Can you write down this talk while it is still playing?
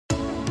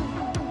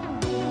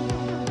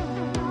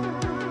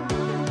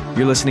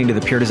You're listening to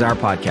the Pure Desire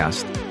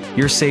Podcast,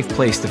 your safe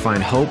place to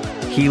find hope,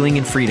 healing,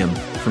 and freedom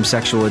from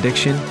sexual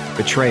addiction,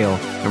 betrayal,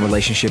 and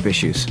relationship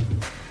issues.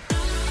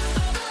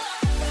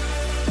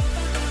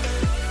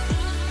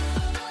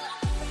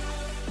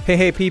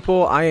 Hey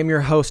people, I am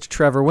your host,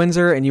 Trevor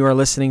Windsor, and you are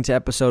listening to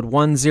episode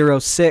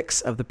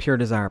 106 of the Pure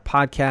Desire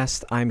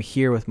Podcast. I'm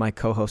here with my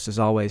co-host, as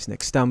always, Nick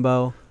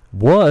Stumbo.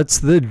 What's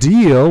the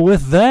deal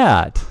with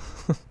that?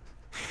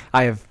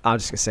 I'm just going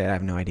to say it, I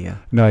have no idea.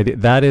 No idea.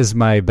 That is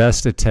my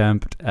best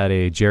attempt at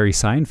a Jerry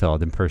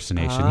Seinfeld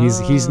impersonation.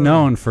 Oh. He's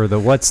known for the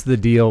what's the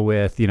deal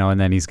with, and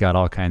then he's got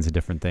all kinds of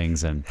different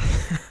things. And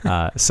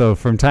so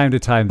from time to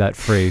time, that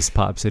phrase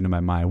pops into my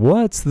mind.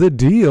 What's the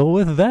deal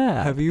with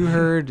that? Have you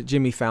heard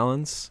Jimmy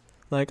Fallon's?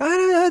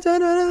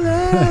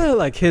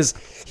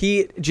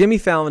 Jimmy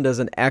Fallon does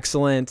an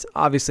excellent,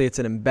 obviously it's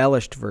an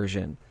embellished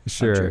version of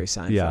Jerry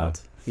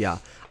Seinfeld. Yeah.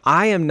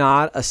 I am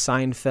not a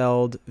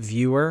Seinfeld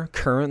viewer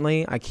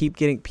currently.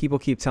 People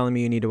keep telling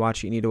me you need to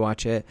watch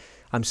it.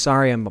 I'm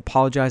sorry. I'm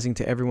apologizing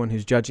to everyone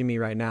who's judging me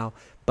right now,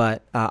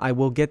 but I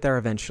will get there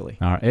eventually.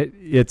 All right.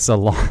 It's a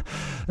lot.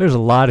 There's a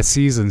lot of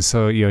seasons,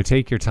 so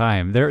take your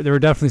time. There were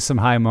definitely some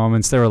high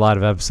moments. There were a lot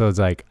of episodes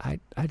like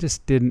I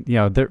just didn't.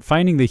 They're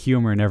finding the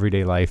humor in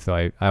everyday life, though.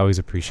 I always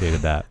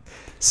appreciated that.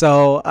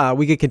 So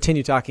we could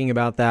continue talking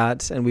about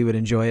that, and we would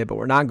enjoy it, but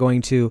we're not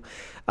going to.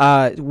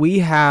 We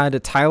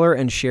had Tyler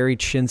and Sherry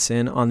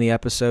Chinson on the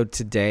episode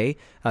today.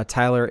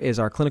 Tyler is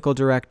our clinical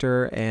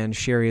director, and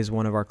Sherry is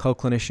one of our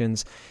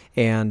co-clinicians,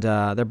 and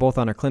they're both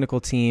on our clinical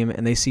team,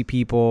 and they see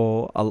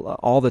people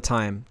all the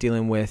time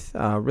dealing with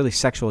really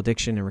sexual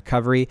addiction and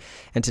recovery.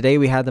 And today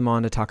we had them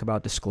on to talk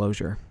about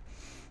disclosure.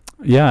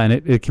 Yeah, and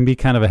it can be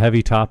kind of a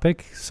heavy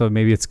topic, so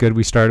maybe it's good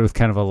we started with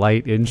kind of a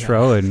light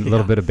intro and a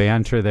little bit of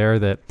banter there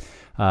that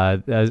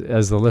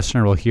as the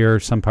listener will hear,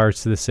 some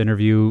parts of this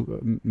interview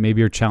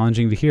maybe are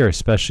challenging to hear,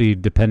 especially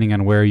depending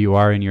on where you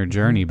are in your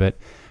journey. But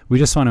we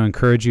just want to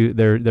encourage you.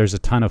 There's a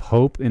ton of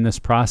hope in this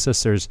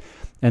process. There's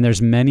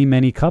many,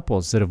 many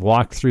couples that have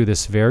walked through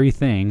this very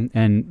thing,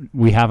 and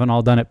we haven't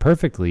all done it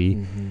perfectly.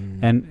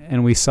 Mm-hmm.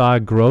 And we saw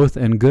growth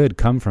and good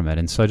come from it.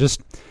 And so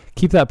just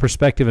keep that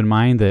perspective in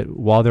mind that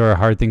while there are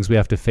hard things we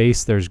have to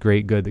face, there's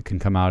great good that can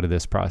come out of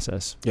this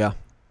process. Yeah.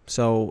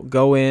 So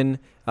go in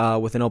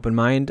with an open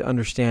mind,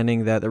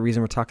 understanding that the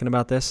reason we're talking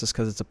about this is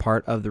because it's a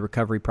part of the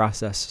recovery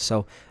process.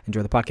 So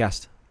enjoy the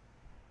podcast.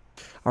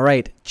 All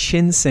right,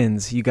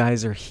 Chinsons, you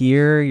guys are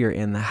here. You're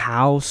in the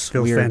house.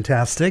 Feels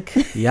fantastic.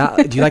 Yeah.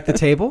 Do you like the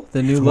table?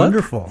 The new it's look?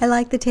 Wonderful. I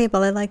like the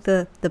table. I like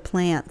the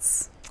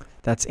plants.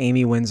 That's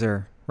Amy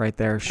Windsor right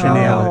there.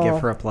 Chanel,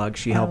 give her a plug.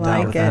 She helped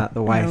out with that.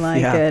 The wife.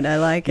 I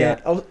like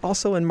it.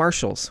 Also in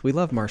Marshalls. We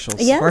love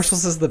Marshalls. Yes.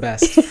 Marshalls is the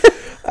best.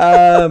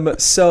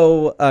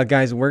 So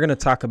guys, we're going to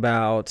talk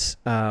about,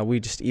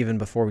 even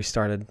before we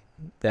started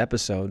the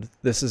episode,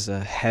 this is a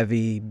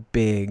heavy,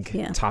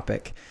 big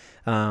topic.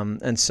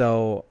 And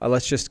so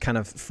let's just kind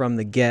of from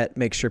the get,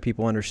 make sure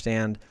people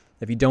understand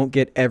if you don't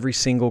get every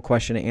single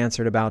question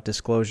answered about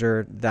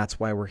disclosure, that's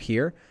why we're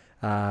here.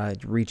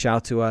 Reach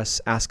out to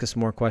us, ask us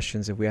more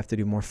questions. If we have to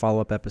do more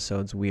follow-up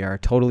episodes, we are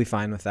totally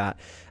fine with that.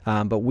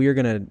 But we are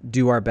going to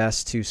do our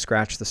best to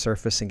scratch the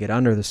surface and get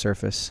under the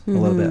surface a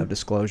little bit of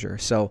disclosure.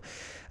 So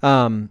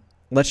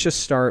let's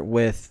just start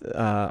with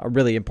a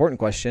really important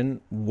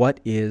question. What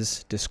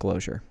is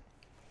disclosure?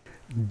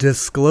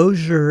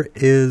 Disclosure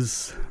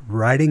is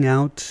writing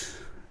out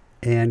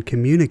and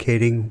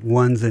communicating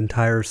one's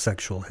entire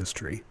sexual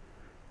history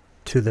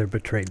to their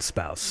betrayed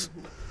spouse.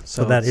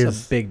 So that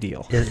is a big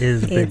deal. It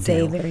is a big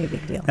deal. It's a very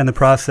big deal. And the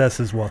process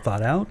is well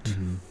thought out.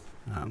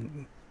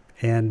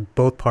 And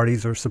both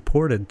parties are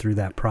supported through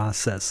that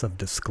process of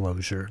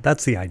disclosure.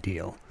 That's the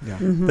ideal. Yeah.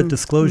 But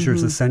disclosure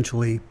is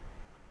essentially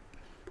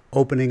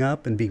opening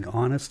up and being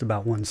honest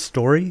about one's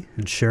story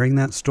and sharing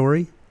that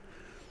story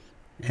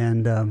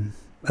and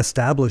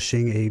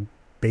establishing a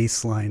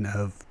baseline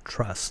of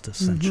trust,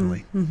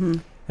 essentially.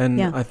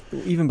 And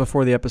even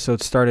before the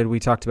episode started, we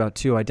talked about,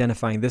 too,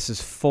 identifying this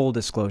is full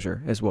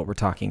disclosure is what we're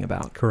talking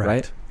about. Correct.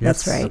 Right?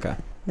 Yes. That's right. Okay.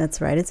 That's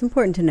right. It's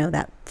important to know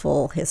that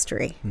full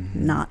history,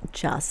 not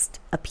just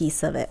a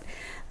piece of it.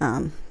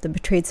 The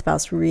betrayed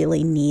spouse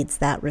really needs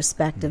that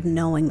respect of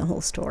knowing the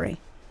whole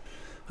story.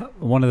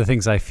 One of the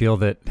things I feel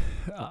that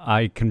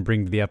I can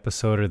bring to the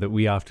episode, or that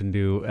we often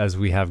do as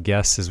we have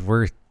guests, is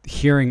we're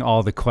hearing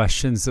all the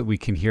questions that we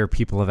can hear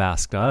people have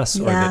asked us,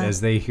 or that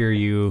as they hear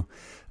you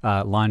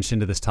launch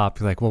into this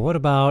topic, like, well, what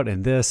about,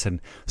 and this. And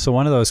so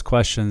one of those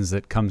questions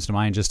that comes to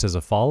mind just as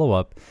a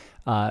follow-up,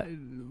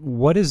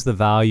 what is the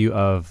value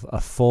of a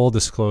full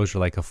disclosure,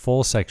 like a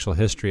full sexual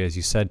history, as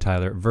you said,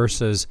 Tyler,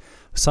 versus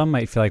some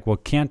might feel like, well,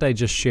 can't I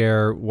just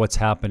share what's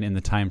happened in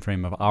the time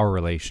frame of our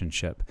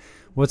relationship?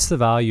 What's the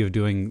value of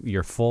doing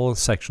your full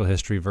sexual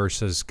history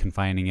versus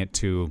confining it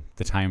to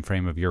the time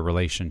frame of your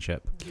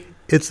relationship?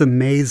 It's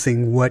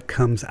amazing what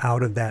comes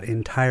out of that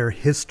entire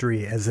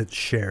history as it's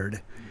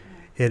shared.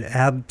 It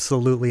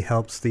absolutely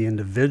helps the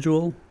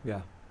individual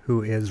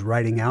who is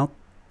writing out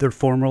their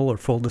formal or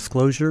full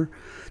disclosure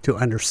to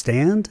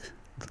understand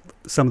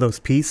some of those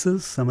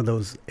pieces, some of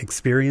those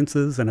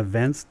experiences and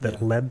events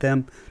that led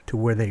them to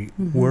where they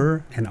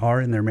were and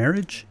are in their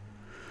marriage.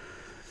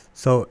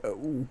 So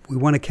we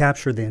want to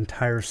capture the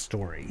entire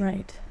story.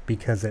 Right.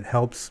 Because it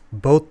helps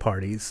both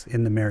parties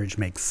in the marriage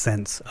make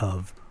sense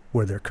of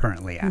where they're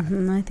currently at.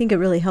 I think it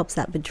really helps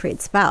that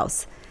betrayed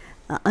spouse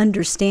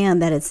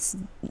understand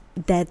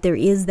that there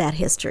is that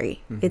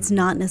history. It's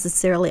not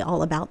necessarily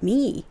all about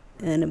me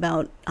and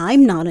about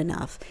I'm not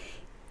enough.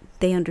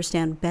 They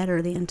understand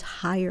better the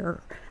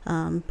entire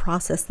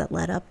process that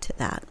led up to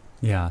that.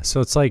 Yeah, so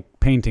it's like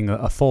painting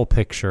a full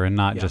picture and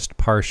not just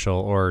partial,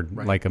 or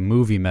like a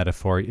movie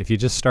metaphor. If you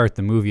just start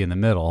the movie in the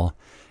middle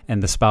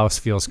and the spouse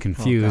feels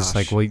confused,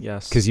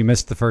 because you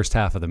missed the first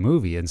half of the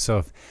movie. And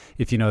so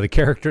if you know the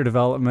character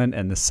development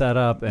and the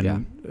setup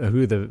and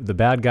who the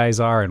bad guys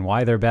are and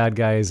why they're bad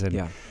guys,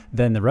 and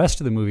then the rest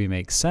of the movie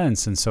makes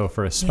sense. And so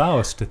for a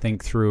spouse to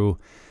think through,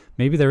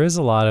 maybe there is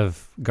a lot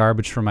of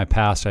garbage from my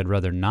past I'd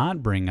rather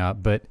not bring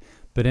up, but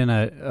in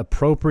a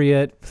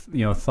appropriate,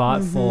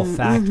 thoughtful,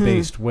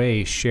 fact-based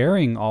way,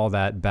 sharing all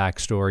that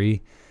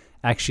backstory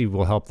actually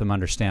will help them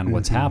understand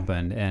what's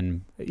happened.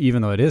 And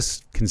even though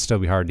can still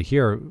be hard to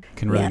hear,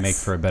 can really make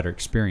for a better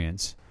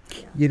experience.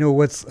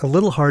 What's a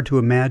little hard to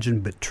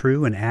imagine but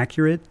true and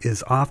accurate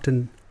is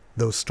often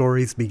those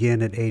stories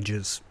begin at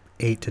ages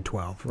 8 to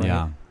 12. Right?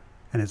 Yeah.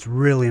 And it's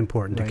really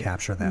important to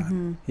capture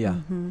that. Yeah.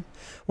 Well,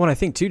 and I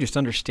think, too, just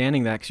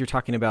understanding that, because you're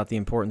talking about the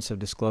importance of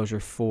disclosure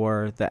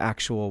for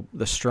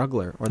the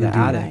struggler or the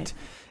addict,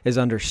 is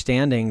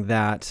understanding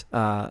that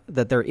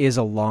that there is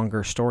a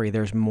longer story.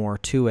 There's more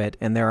to it.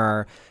 And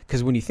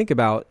because when you think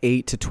about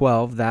 8 to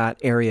 12, that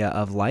area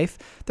of life,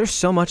 there's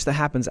so much that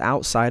happens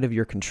outside of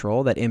your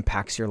control that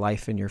impacts your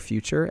life and your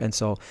future. And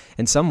so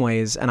in some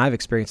ways, and I've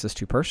experienced this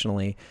too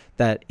personally,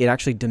 that it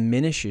actually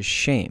diminishes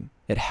shame.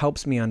 It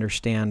helps me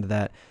understand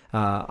that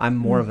I'm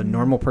more of a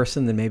normal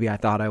person than maybe I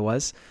thought I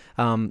was.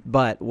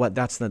 But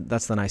that's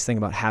the nice thing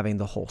about having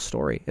the whole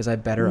story, is I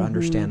better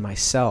understand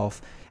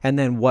myself, and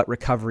then what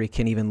recovery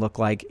can even look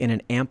like in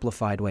an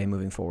amplified way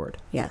moving forward.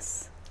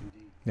 Yes.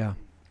 Yeah.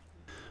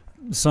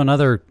 So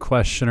another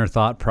question or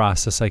thought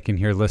process I can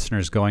hear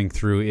listeners going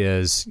through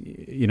is,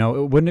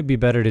 wouldn't it be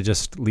better to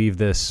just leave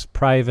this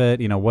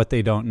private? What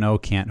they don't know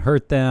can't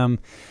hurt them.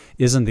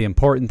 Isn't the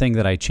important thing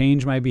that I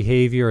change my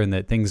behavior and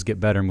that things get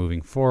better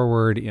moving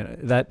forward?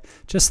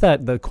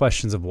 The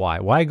questions of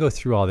why go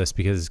through all this,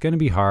 because it's going to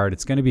be hard.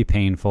 It's going to be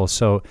painful.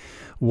 So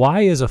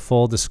why is a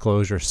full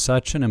disclosure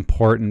such an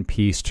important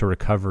piece to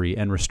recovery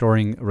and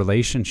restoring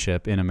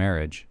relationship in a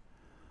marriage?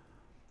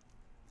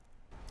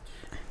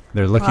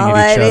 They're looking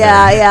at each other.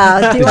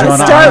 Yeah. Do you want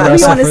to start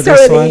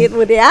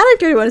with the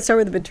addict, or do you want to start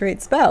with the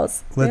betrayed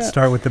spouse? Let's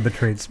start with the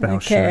betrayed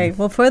spouse. Okay. Sure.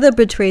 Well, for the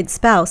betrayed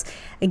spouse,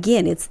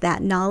 again, it's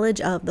that knowledge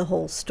of the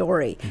whole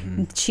story.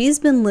 She's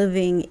been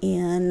living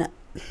in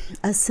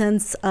a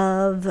sense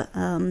of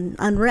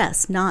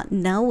unrest, not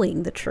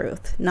knowing the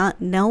truth,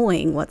 not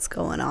knowing what's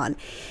going on.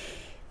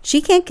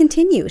 She can't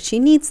continue. She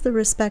needs the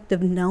respect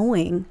of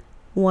knowing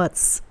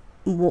what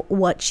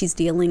she's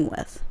dealing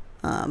with.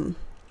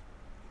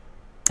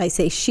 I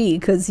say she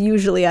because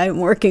usually I'm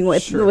working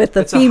with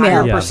the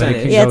female.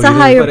 It's a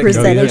higher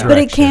percentage, but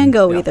it can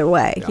go either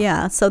way.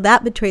 Yeah. So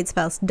that betrayed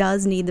spouse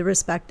does need the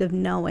respect of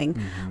knowing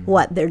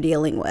what they're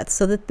dealing with,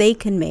 so that they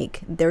can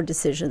make their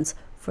decisions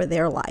for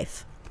their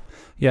life.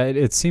 Yeah,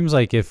 it seems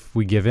like if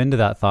we give into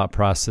that thought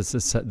process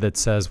that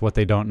says what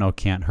they don't know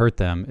can't hurt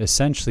them,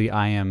 essentially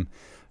I am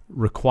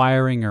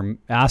requiring or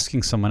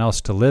asking someone else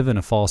to live in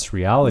a false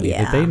reality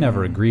that they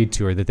never agreed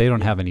to, or that they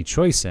don't have any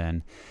choice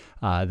in.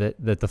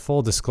 That the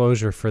full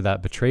disclosure for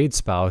that betrayed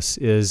spouse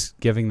is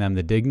giving them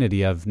the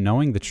dignity of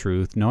knowing the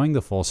truth, knowing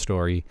the full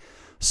story,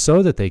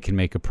 so that they can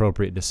make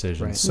appropriate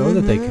decisions, so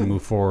that they can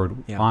move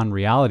forward on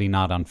reality,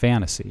 not on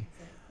fantasy.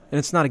 And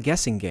it's not a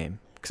guessing game.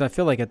 Because I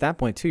feel like at that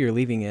point, too, you're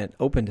leaving it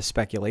open to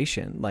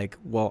speculation. Like,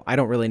 well, I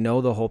don't really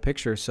know the whole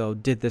picture. So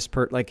did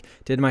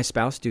my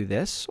spouse do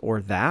this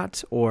or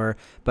that?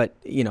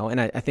 And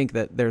I think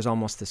that there's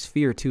almost this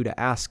fear, too, to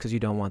ask because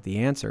you don't want the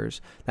answers.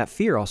 That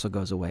fear also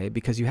goes away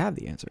because you have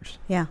the answers.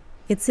 Yeah.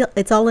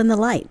 It's all in the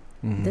light.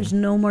 There's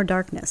no more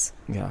darkness.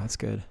 Yeah, that's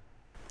good.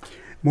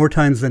 More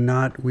times than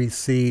not, we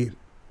see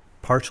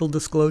partial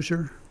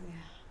disclosure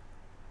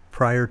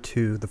prior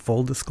to the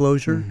full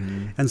disclosure.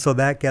 And so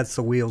that gets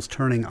the wheels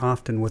turning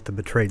often with the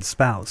betrayed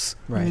spouse.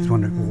 Right. She's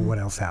wondering, well, what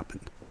else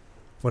happened?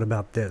 What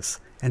about this?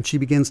 And she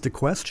begins to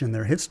question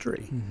their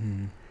history.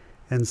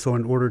 And so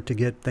in order to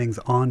get things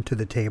onto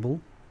the table,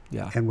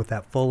 and with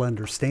that full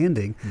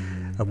understanding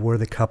of where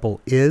the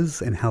couple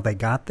is and how they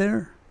got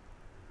there,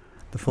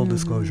 the full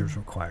disclosure is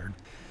required.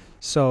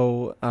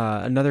 So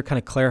another kind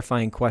of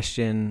clarifying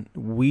question,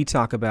 we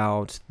talk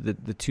about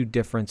the two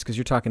difference, because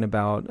you're talking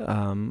about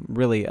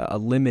really a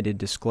limited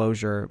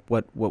disclosure.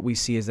 What we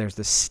see is there's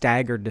the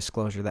staggered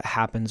disclosure that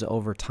happens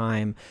over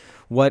time.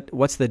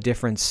 What's the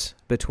difference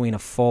between a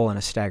full and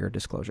a staggered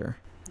disclosure?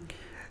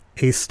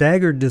 A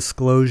staggered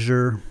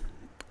disclosure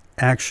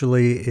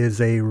actually is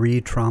a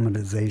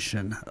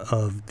re-traumatization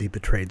of the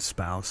betrayed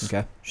spouse.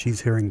 Okay.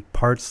 She's hearing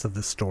parts of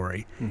the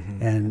story,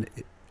 and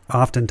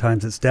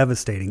oftentimes it's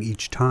devastating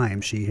each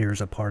time she hears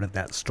a part of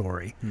that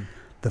story.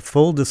 The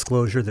full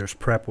disclosure, there's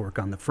prep work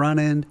on the front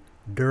end,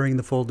 during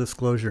the full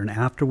disclosure, and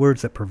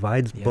afterwards that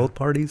provides both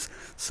parties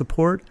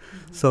support.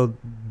 So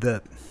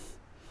the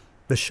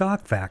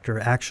shock factor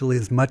actually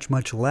is much,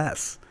 much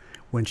less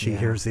when she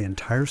hears the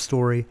entire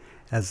story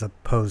as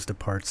opposed to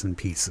parts and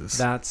pieces.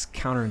 That's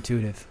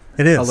counterintuitive.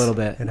 It is. A little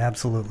bit. It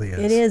absolutely is.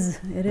 It is.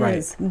 It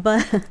is.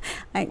 But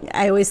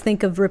I always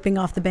think of ripping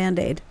off the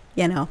Band-Aid.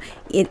 You know,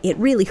 it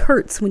really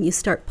hurts when you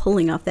start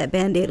pulling off that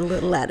Band-Aid a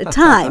little at a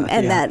time,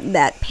 and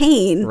that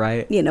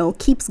pain, you know,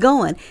 keeps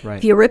going.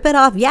 If you rip it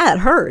off, it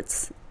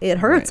hurts. It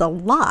hurts a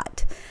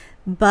lot.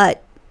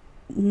 But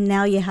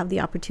now you have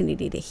the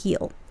opportunity to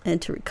heal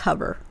and to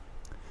recover.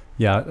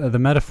 Yeah, the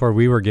metaphor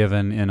we were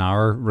given in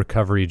our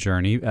recovery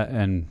journey,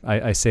 and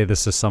I say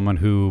this as someone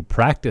who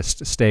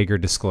practiced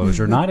staggered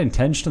disclosure, not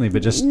intentionally,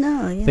 but just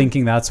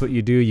thinking that's what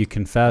you do. You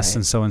confess,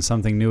 and so when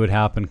something new would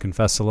happen,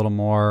 confess a little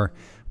more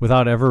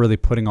without ever really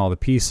putting all the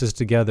pieces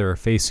together or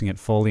facing it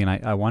fully. And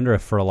I wonder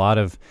if for a lot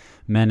of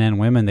men and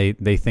women,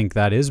 they think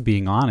that is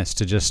being honest,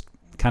 to just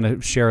kind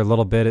of share a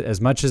little bit, as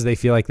much as they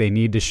feel like they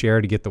need to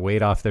share to get the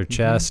weight off their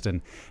chest.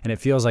 And it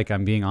feels like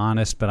I'm being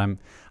honest, but I'm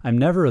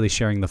never really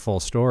sharing the full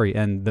story.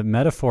 And the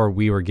metaphor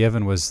we were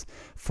given was,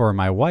 for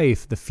my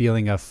wife, the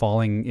feeling of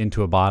falling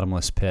into a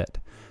bottomless pit,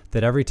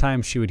 that every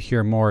time she would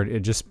hear more,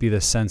 it'd just be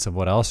this sense of,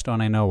 what else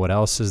don't I know? What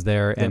else is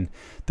there? And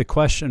the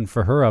question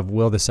for her of,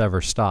 will this ever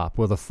stop?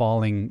 Will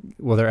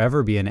there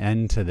ever be an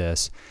end to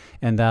this?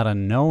 And that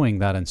unknowing,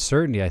 that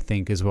uncertainty, I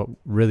think, is what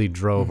really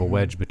drove a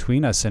wedge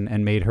between us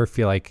and made her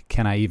feel like,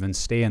 can I even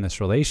stay in this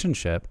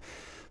relationship?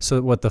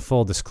 So what the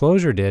full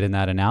disclosure did in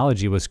that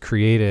analogy was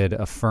created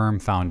a firm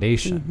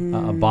foundation,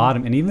 a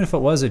bottom. And even if it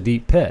was a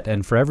deep pit,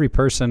 and for every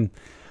person,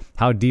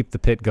 how deep the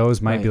pit goes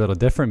might be a little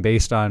different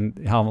based on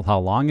how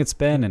long it's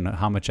been and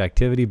how much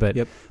activity, but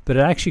it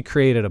actually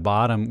created a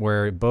bottom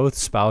where both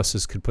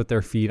spouses could put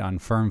their feet on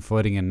firm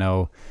footing and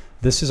know,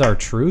 this is our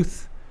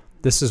truth.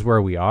 This is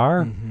where we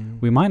are.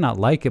 We might not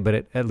like it,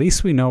 but at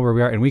least we know where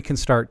we are, and we can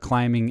start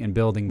climbing and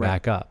building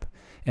back up.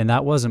 And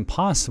that wasn't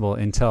possible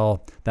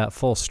until that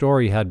full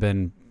story had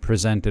been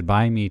presented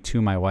by me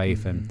to my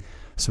wife. And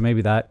so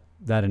maybe that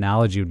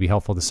analogy would be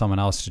helpful to someone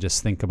else to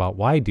just think about,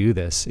 why do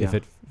this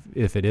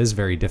if it is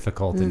very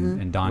difficult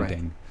and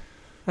daunting.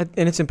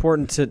 And it's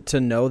important to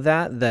know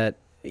that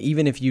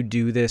even if you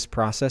do this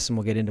process, and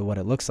we'll get into what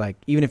it looks like,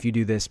 even if you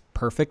do this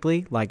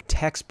perfectly, like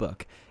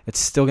textbook, it's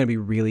still going to be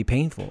really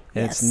painful.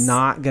 And it's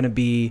not going to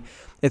be,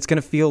 it's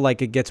going to feel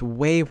like it gets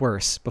way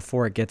worse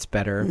before it gets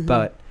better.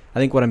 But I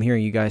think what I'm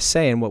hearing you guys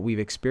say, and what we've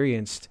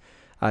experienced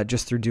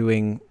just through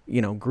doing,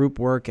 group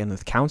work and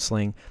with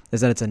counseling,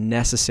 is that it's a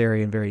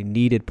necessary and very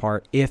needed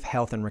part if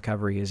health and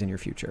recovery is in your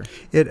future.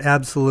 It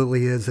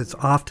absolutely is. It's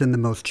often the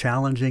most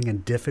challenging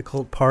and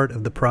difficult part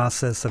of the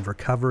process of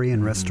recovery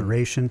and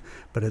restoration,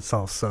 but it's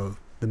also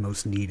the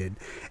most needed.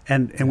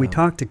 And we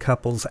talk to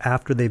couples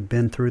after they've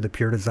been through the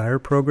Pure Desire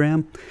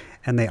program,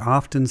 and they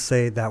often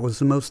say that was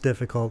the most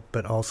difficult,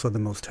 but also the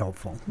most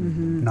helpful.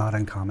 Not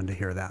uncommon to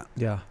hear that.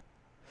 Yeah.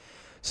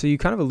 So you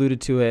kind of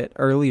alluded to it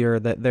earlier,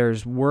 that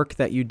there's work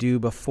that you do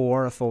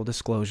before a full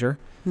disclosure.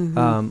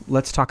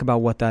 Let's talk about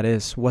what that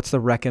is. What's the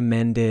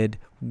recommended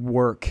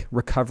work,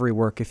 recovery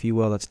work, if you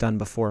will, that's done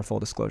before a full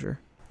disclosure?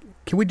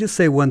 Can we just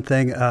say one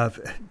thing?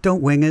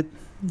 Don't wing it.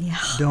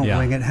 Don't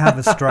wing it. Have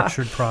a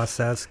structured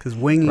process, because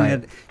winging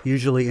it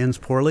usually ends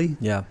poorly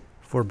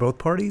for both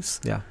parties.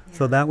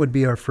 So that would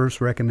be our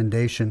first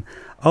recommendation.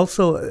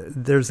 Also,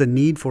 there's a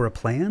need for a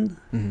plan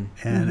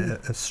and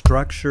a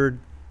structured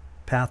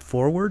path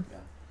forward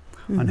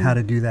on how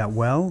to do that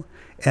well.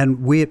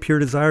 And we at Pure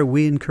Desire,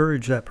 we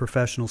encourage that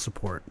professional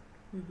support.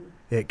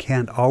 It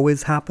can't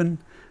always happen,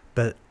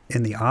 but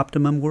in the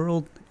optimum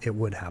world, it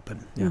would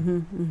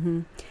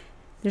happen.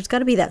 There's got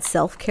to be that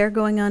self-care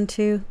going on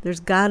too.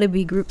 There's got to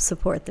be group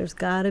support. There's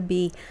got to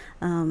be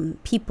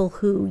people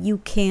who you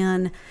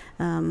can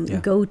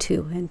go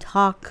to and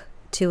talk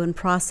to and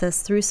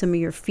process through some of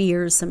your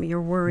fears, some of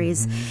your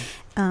worries.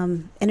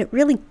 And it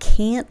really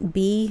can't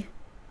be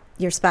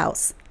your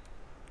spouse.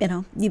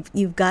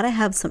 You've got to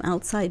have some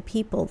outside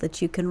people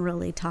that you can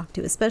really talk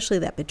to, especially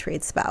that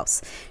betrayed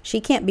spouse. She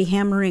can't be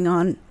hammering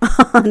on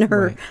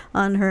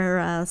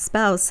her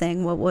spouse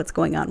saying, well, what's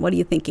going on? What are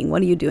you thinking?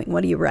 What are you doing?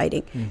 What are you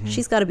writing?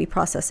 She's got to be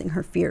processing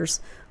her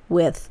fears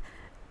with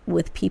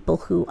people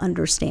who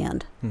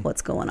understand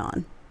what's going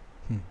on.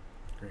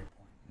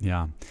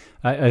 Yeah.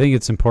 I think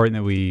it's important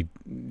that we,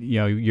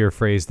 your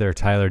phrase there,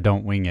 Tyler,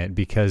 don't wing it,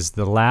 because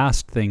the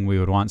last thing we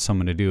would want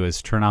someone to do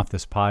is turn off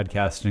this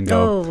podcast and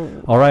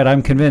go, all right,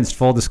 I'm convinced,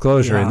 full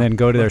disclosure, and then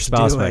go to their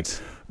spouse like,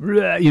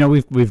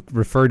 we've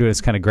referred to it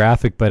as kind of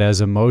graphic, but as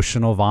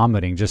emotional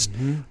vomiting, just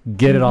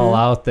get it all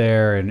out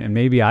there. And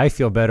maybe I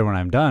feel better when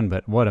I'm done,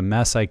 but what a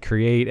mess I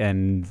create.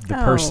 And the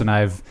person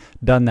I've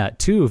done that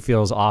to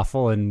feels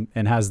awful and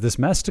has this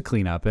mess to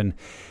clean up. And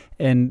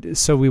And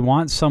so we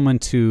want someone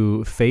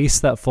to face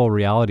that full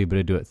reality, but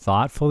to do it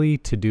thoughtfully,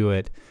 to do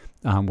it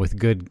with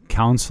good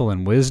counsel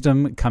and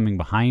wisdom coming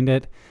behind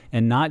it,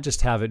 and not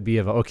just have it be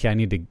of, okay, I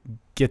need to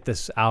get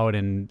this out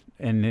and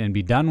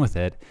be done with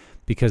it,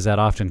 because that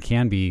often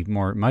can be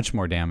much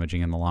more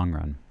damaging in the long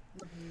run.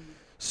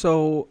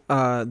 So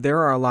there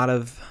are a lot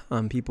of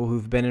people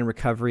who've been in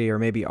recovery or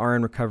maybe are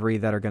in recovery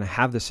that are going to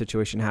have this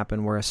situation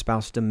happen where a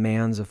spouse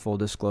demands a full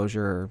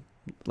disclosure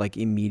like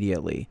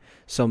immediately.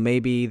 So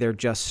maybe they're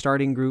just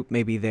starting group,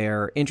 maybe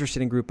they're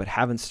interested in group but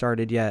haven't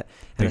started yet,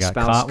 and they got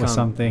caught with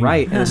something.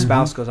 Right, and a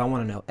spouse goes, I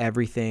want to know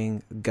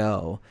everything,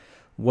 go.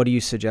 What do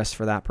you suggest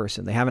for that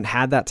person? They haven't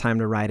had that time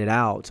to write it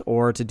out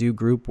or to do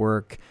group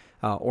work,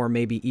 or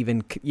maybe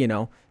even,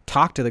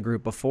 talk to the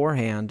group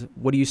beforehand.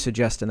 What do you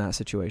suggest in that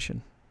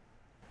situation?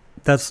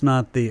 That's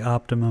not the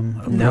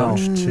optimum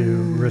approach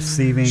to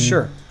receiving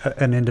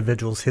an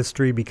individual's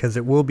history, because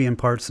it will be in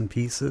parts and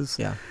pieces.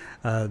 Yeah.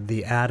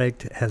 The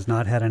addict has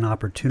not had an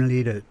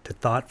opportunity to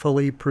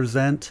thoughtfully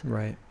present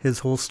his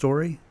whole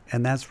story,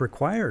 and that's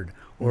required,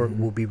 or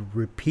will be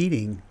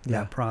repeating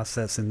that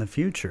process in the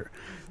future.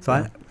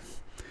 So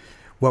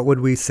what would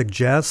we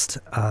suggest?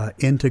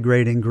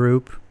 Integrating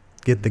group,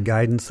 get the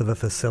guidance of a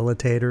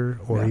facilitator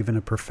or even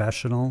a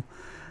professional.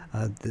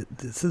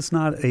 This is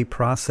not a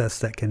process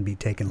that can be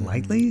taken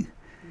lightly,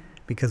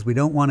 because we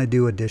don't want to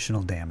do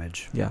additional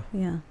damage. Yeah.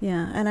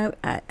 And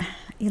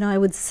I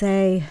would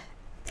say,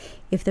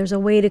 if there's a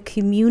way to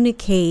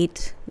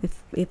communicate,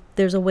 if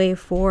there's a way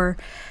for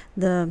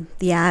the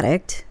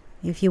addict,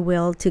 if you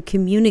will, to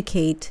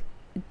communicate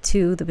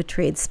to the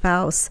betrayed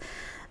spouse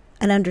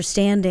an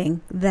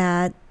understanding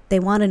that they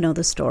want to know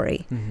the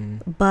story,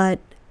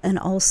 and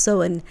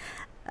also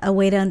a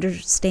way to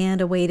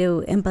understand, a way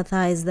to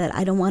empathize that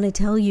I don't want to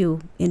tell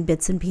you in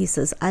bits and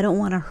pieces. I don't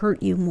want to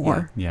hurt you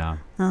more.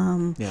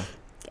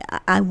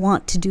 I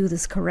want to do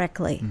this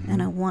correctly,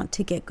 and I want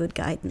to get good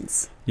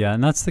guidance. Yeah,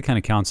 and that's the kind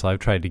of counsel I've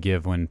tried to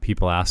give when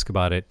people ask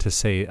about it, to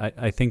say,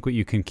 I think what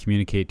you can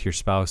communicate to your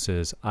spouse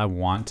is, I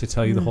want to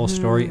tell you the whole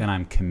story, and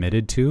I'm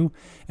committed to,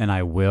 and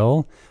I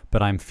will,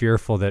 but I'm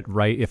fearful that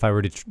if I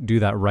were to do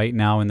that right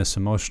now in this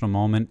emotional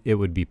moment, it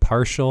would be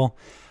partial.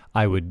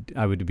 I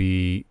would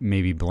be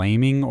maybe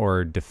blaming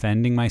or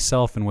defending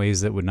myself in ways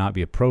that would not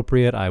be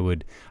appropriate. I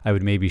would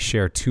maybe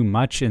share too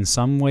much in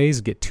some ways,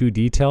 get too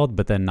detailed,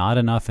 but then not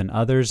enough in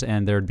others,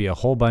 and there'd be a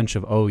whole bunch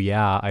of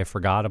I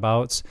forgot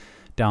abouts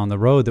down the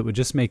road that would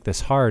just make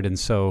this hard. And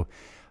so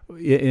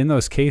in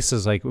those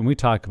cases, like when we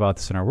talk about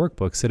this in our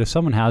workbooks, that if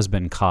someone has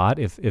been caught,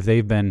 if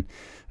they've been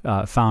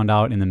found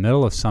out in the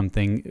middle of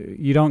something,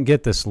 you don't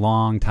get this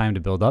long time to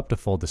build up to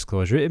full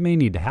disclosure. It may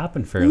need to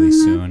happen fairly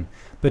soon,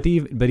 but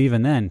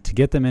even then, to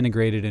get them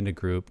integrated into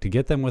group, to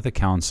get them with a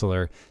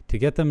counselor, to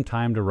get them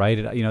time to write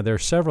it, there are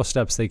several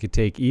steps they could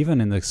take,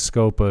 even in the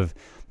scope of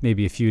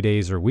maybe a few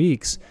days or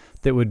weeks,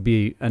 that would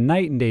be a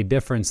night and day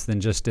difference than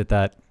just at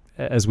that,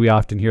 as we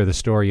often hear the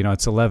story,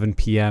 it's 11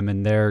 p.m.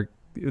 and they're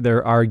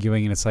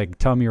arguing, and it's like,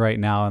 tell me right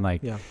now.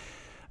 And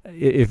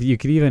if you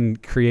could even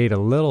create a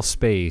little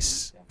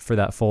space for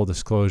that full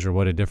disclosure,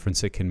 what a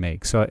difference it can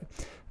make. So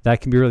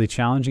that can be really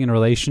challenging in a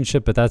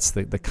relationship, but that's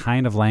the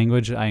kind of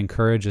language I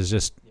encourage, is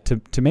just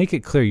to make it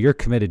clear you're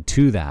committed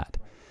to that,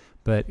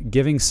 but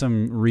giving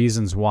some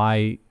reasons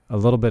why a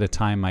little bit of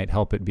time might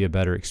help it be a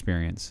better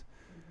experience.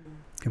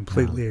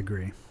 Completely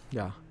agree.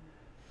 Yeah.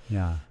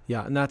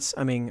 And that's,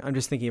 I'm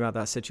just thinking about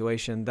that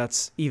situation.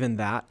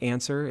 That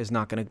answer is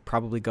not going to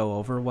probably go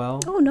over well.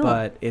 Oh, no.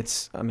 But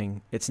it's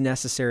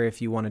necessary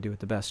if you want to do it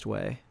the best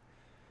way.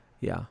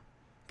 Yeah.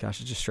 Gosh,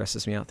 it just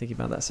stresses me out thinking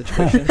about that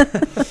situation.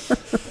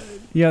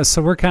 Yeah,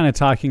 so we're kind of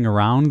talking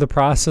around the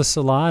process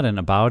a lot and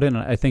about it, and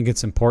I think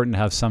it's important to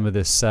have some of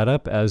this set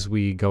up as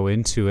we go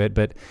into it.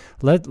 But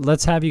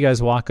let's have you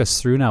guys walk us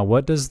through now.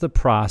 What does the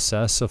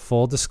process of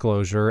full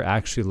disclosure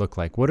actually look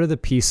like? What are the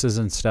pieces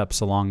and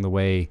steps along the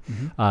way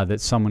that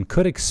someone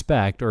could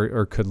expect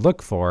or could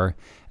look for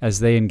as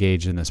they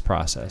engage in this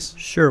process?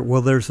 Sure.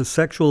 Well, there's a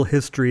sexual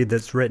history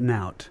that's written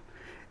out,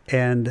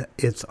 and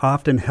it's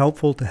often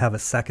helpful to have a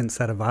second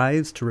set of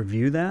eyes to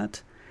review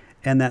that.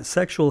 And that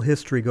sexual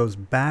history goes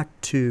back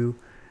to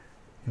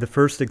the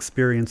first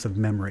experience of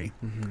memory,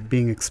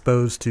 being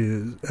exposed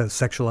to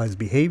sexualized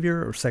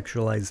behavior or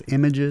sexualized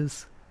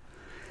images.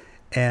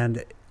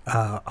 And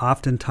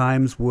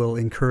oftentimes we'll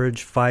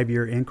encourage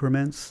 5-year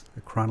increments,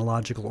 a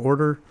chronological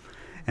order.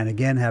 And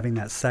again, having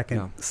that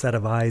second set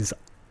of eyes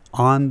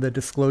on the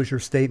disclosure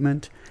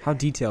statement. How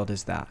detailed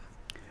is that?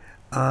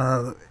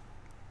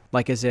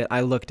 Like, is it,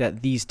 I looked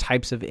at these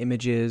types of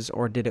images,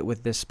 or did it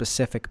with this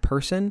specific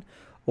person?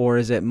 Or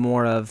is it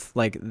more of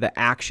like the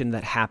action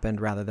that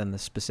happened rather than the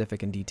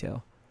specific in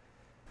detail?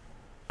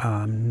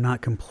 I'm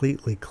not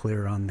completely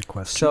clear on the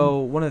question. So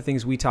one of the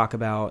things we talk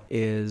about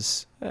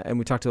is, and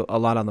we talked a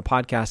lot on the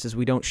podcast, is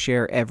we don't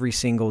share every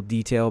single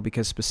detail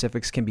because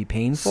specifics can be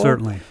painful.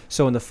 Certainly.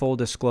 So in the full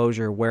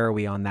disclosure, where are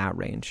we on that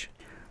range?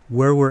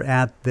 Where we're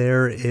at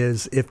there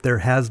is if there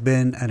has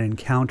been an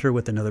encounter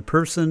with another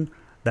person,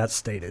 that's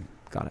stated.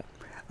 Got it.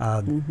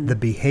 The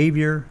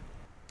behavior,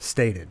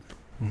 stated.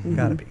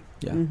 Got to be.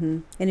 Yeah. Mm-hmm.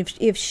 And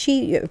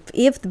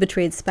if the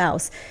betrayed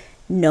spouse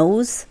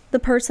knows the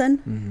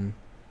person,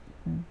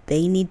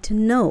 they need to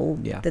know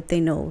that they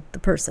know the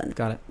person.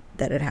 Got it.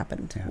 That it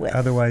happened with.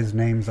 Otherwise,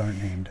 names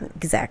aren't named.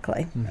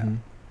 Exactly. Mm-hmm.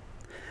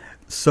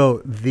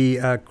 So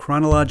the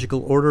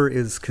chronological order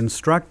is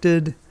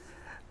constructed,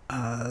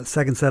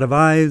 second set of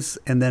eyes,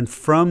 and then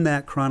from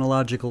that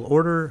chronological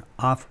order,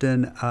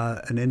 often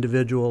an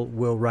individual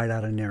will write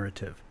out a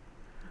narrative.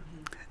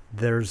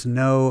 There's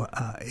no,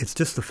 it's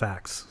just the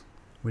facts.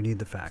 We need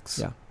the facts.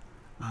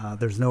 Yeah.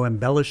 There's no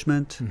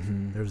embellishment.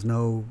 There's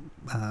no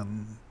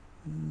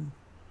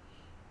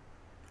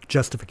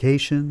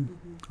justification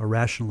or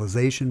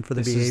rationalization for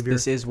the behavior.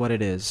 This is what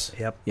it is.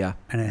 Yep. Yeah.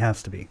 And it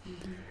has to be.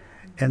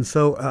 And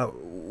so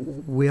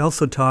we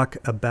also talk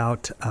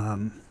about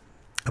a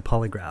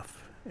polygraph,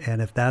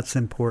 and if that's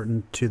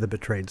important to the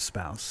betrayed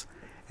spouse.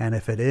 And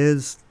if it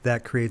is,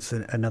 that creates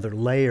another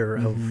layer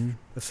of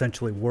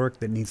essentially work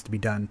that needs to be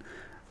done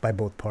by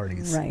both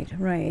parties.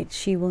 Right.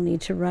 She will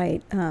need to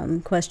write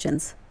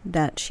questions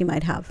that she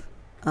might have.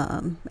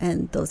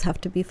 And those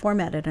have to be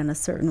formatted in a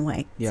certain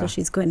way. Yeah. So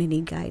she's going to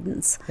need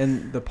guidance.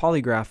 And the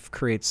polygraph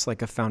creates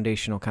like a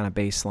foundational kind of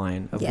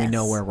baseline of we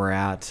know where we're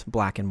at,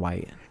 black and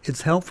white.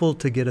 It's helpful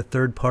to get a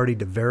third party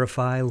to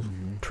verify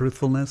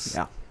truthfulness.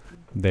 Yeah.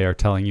 They are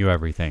telling you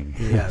everything.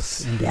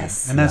 Yes.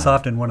 Yes. And that's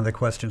often one of the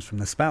questions from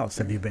the spouse.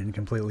 Have you been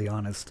completely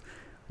honest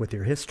with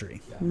your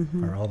history?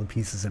 Are all the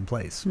pieces in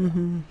place?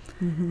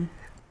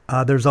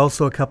 There's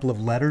also a couple of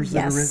letters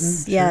that are written.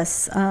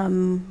 Yes.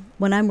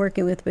 When I'm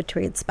working with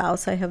betrayed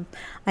spouse, I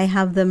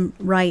have them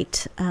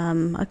write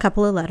a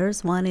couple of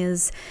letters. One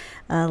is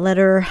a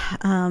letter,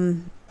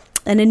 an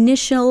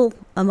initial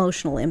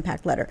emotional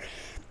impact letter.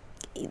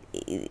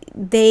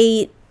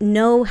 They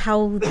know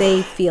how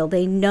they feel.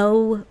 They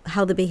know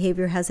how the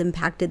behavior has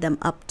impacted them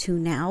up to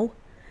now,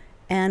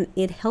 and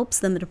it helps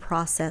them to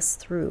process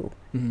through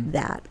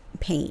that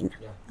pain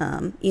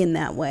in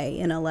that way,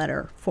 in a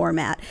letter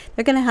format.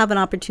 They're going to have an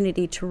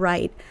opportunity to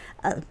write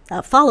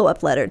a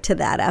follow-up letter to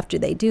that after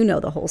they do know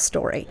the whole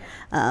story.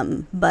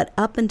 But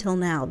up until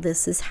now,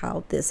 this is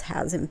how this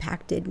has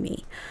impacted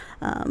me.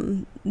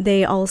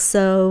 They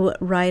also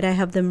I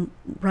have them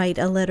write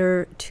a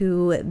letter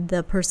to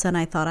the person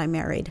I thought I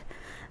married.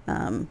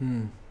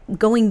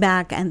 Going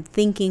back and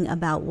thinking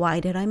about, why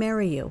did I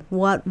marry you?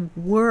 What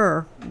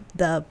were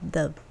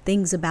the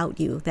things about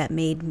you that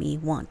made me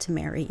want to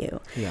marry you?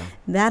 Yeah.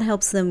 That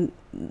helps them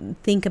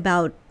think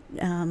about,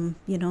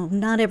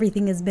 not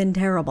everything has been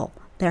terrible.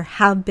 There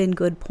have been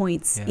good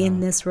points in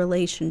this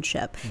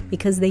relationship,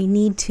 because they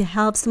need to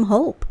have some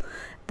hope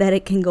that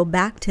it can go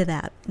back to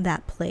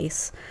that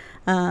place.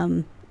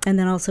 And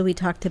then also we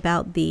talked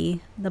about the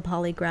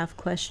polygraph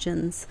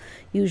questions.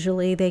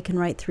 Usually they can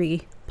write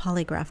 3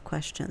 polygraph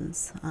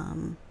questions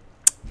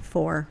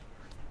for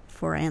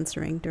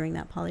answering during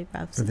that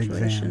polygraph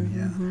situation.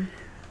 Exam,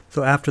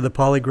 So after the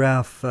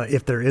polygraph,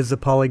 if there is a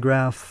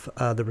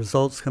polygraph, the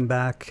results come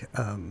back.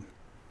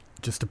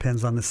 Just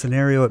depends on the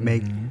scenario. It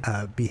may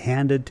be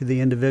handed to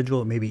the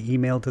individual. It may be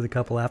emailed to the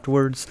couple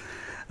afterwards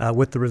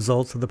with the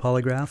results of the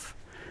polygraph.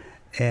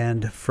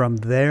 And from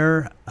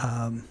there,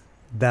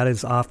 that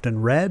is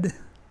often read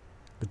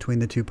between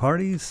the 2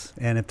 parties.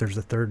 And if there's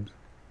a third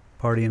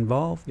party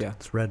involved,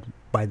 it's read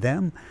by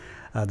them.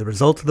 The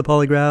results of the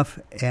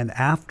polygraph. And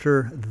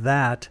after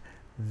that,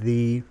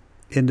 the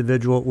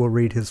individual will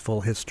read his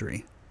full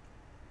history.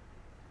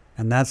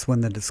 And that's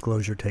when the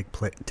disclosure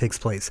takes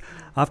place.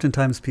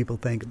 Oftentimes people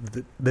think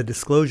the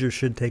disclosure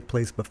should take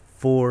place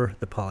before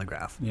the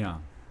polygraph. Yeah.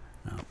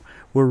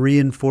 We're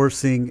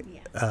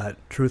reinforcing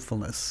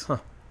truthfulness.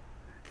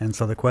 And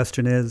so the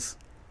question is,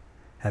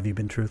 have you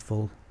been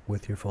truthful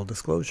with your full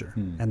disclosure?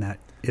 And that,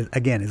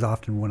 is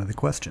often one of the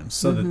questions.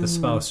 So that the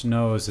spouse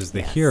knows as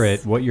they hear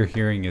it, what you're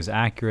hearing is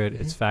accurate,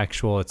 it's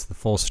factual, it's the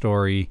full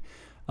story.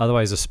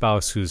 Otherwise, a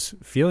spouse who's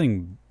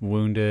feeling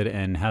wounded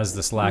and has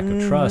this lack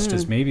of trust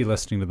is maybe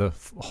listening to the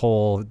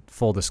whole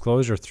full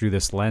disclosure through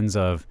this lens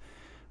of,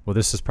 well,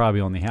 this is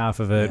probably only half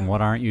of it, and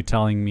what aren't you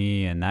telling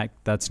me? And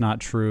that's not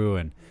true.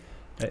 And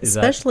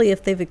especially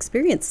if they've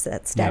experienced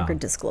that staggered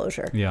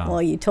disclosure. Yeah.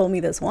 Well, you told me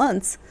this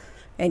once,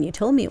 and you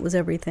told me it was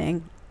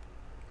everything.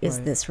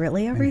 Is this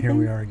really everything? And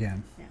here we are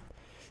again.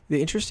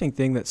 The interesting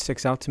thing that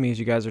sticks out to me as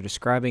you guys are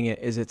describing it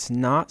is it's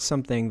not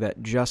something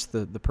that just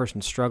the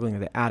person struggling or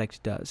the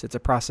addict does. It's a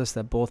process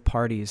that both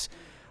parties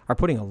are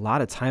putting a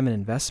lot of time and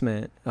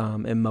investment,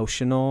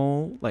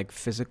 emotional, like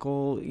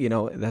physical,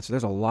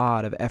 there's a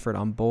lot of effort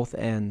on both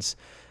ends,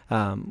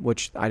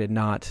 which I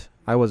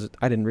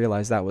didn't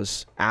realize that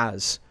was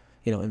as,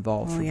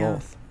 involved for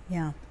both.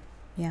 Yeah.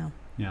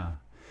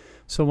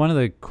 So one of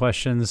the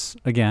questions,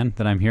 again,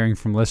 that I'm hearing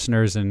from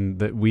listeners and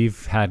that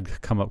we've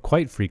had come up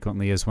quite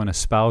frequently is when a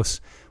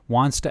spouse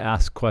wants to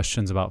ask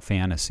questions about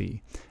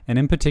fantasy. And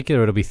in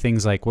particular, it'll be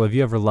things like, well, have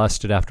you ever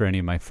lusted after any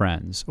of my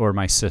friends or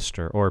my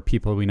sister or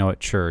people we know at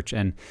church?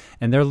 And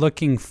they're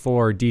looking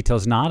for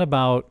details, not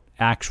about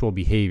actual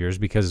behaviors,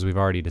 because as we've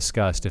already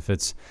discussed, if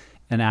it's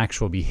an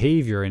actual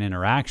behavior and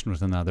interaction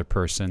with another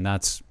person,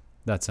 that's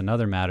that's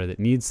another matter that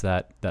needs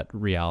that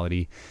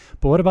reality.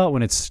 But what about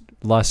when it's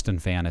lust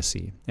and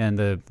fantasy, and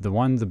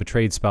the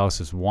betrayed spouse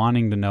is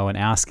wanting to know and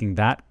asking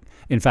that?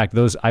 In fact,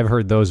 I've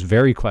heard those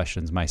very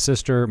questions. My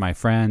sister, my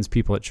friends,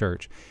 people at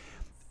church.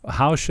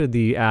 How should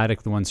the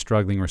addict, the one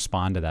struggling,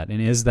 respond to that?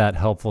 And is that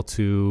helpful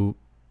to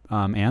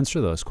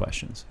answer those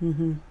questions?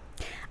 Mm-hmm.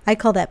 I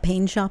call that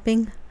pain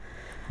shopping.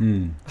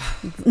 The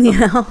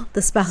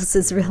spouse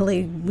is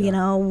really,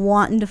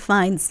 wanting to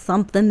find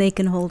something they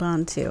can hold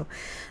on to.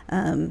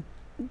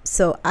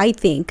 So I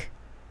think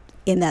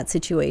in that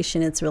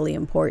situation, it's really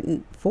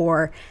important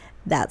for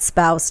that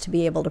spouse to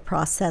be able to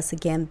process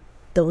again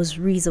those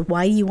reasons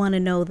why you want to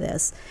know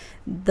this.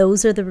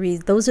 Those are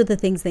the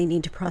things they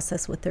need to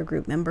process with their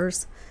group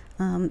members.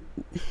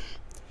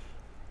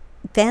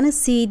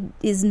 Fantasy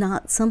is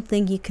not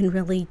something you can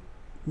really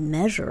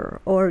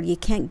measure, or you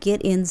can't get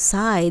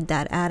inside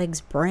that addict's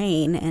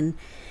brain and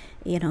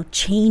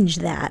change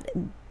that.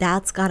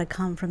 That's got to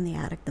come from the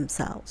addict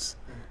themselves.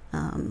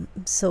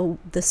 So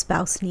the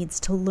spouse needs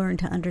to learn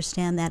to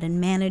understand that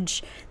and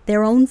manage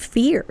their own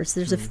fears.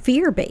 There's a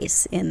fear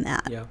base in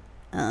that,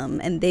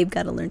 and they've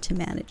got to learn to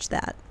manage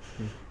that.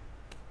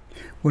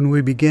 When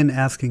we begin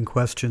asking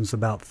questions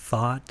about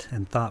thought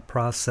and thought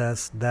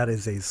process, that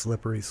is a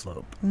slippery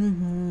slope.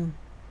 Mm-hmm.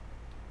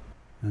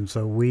 And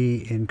so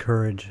we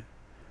encourage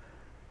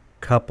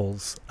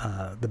couples,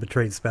 the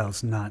betrayed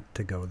spouse, not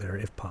to go there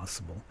if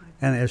possible.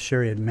 And as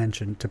Sherry had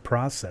mentioned, to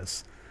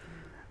process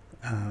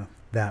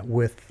that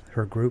with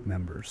her group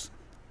members.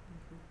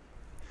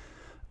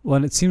 Well,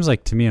 and it seems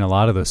like to me in a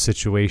lot of those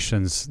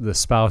situations, the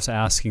spouse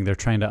asking, they're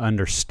trying to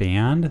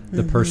understand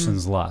the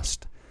person's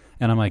lust.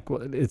 And I'm like,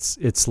 well,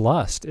 it's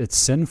lust. It's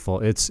sinful.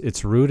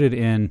 It's rooted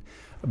in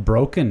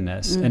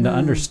brokenness. And to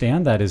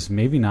understand that is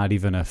maybe not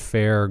even a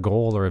fair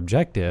goal or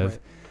objective.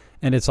 Right.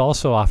 And it's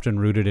also often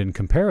rooted in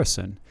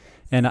comparison.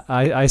 And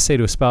I say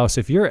to a spouse,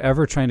 if you're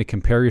ever trying to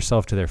compare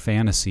yourself to their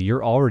fantasy,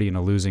 you're already in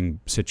a losing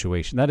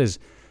situation. That is,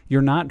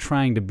 you're not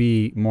trying to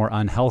be more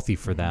unhealthy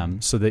for them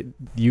so that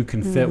you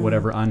can fit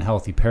whatever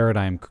unhealthy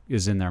paradigm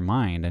is in their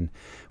mind. And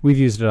we've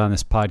used it on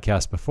this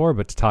podcast before,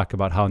 but to talk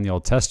about how in the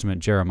Old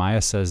Testament,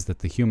 Jeremiah says that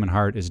the human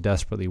heart is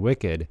desperately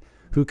wicked.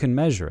 Who can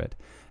measure it?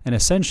 And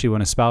essentially,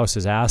 when a spouse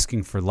is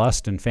asking for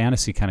lust and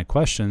fantasy kind of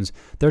questions,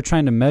 they're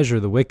trying to measure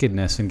the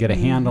wickedness and get a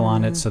handle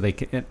on it so they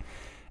can.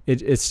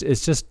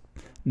 It's just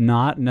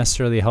not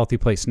necessarily a healthy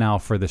place. Now,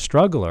 for the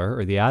struggler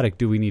or the addict,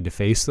 do we need to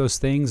face those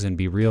things and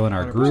be real in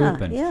our group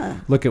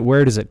and look at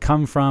where does it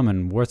come from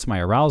and what's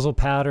my arousal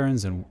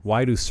patterns and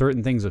why do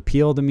certain things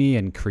appeal to me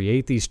and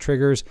create these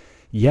triggers?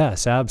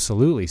 Yes,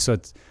 absolutely. So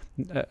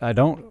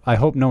I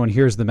hope no one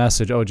hears the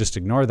message, just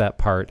ignore that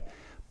part.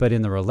 But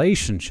in the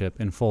relationship,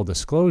 in full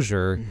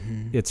disclosure,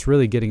 it's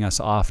really getting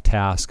us off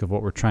task of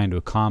what we're trying to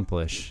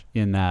accomplish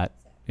in that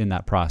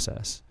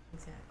process.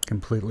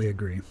 Completely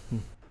agree.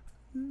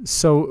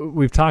 So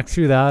we've talked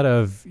through that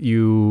of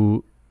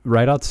you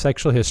write out the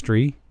sexual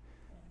history.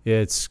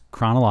 It's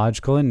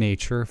chronological in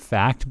nature,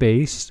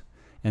 fact-based,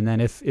 and then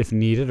if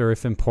needed or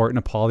if important,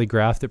 a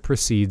polygraph that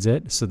precedes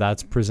it. So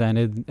that's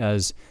presented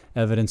as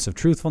evidence of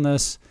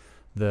truthfulness.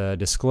 The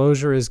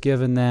disclosure is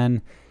given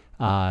then.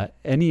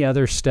 Any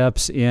other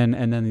steps in,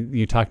 and then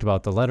you talked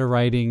about the letter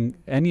writing,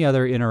 any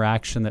other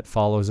interaction that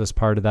follows as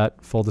part of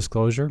that full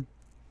disclosure?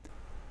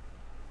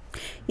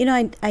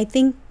 I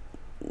think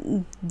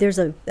there's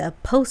a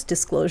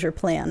post-disclosure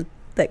plan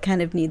that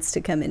kind of needs to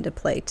come into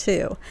play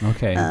too.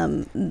 Okay.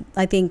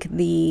 I think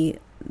the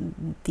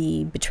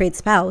betrayed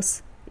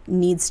spouse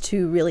needs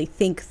to really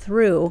think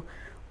through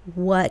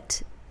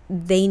what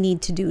they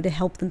need to do to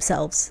help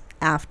themselves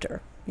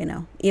after.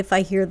 If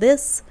I hear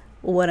this,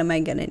 what am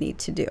I going to need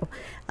to do?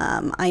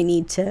 I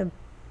need to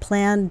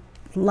plan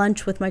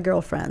lunch with my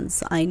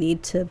girlfriends. I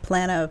need to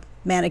plan a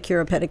manicure,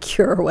 a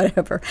pedicure, or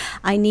whatever.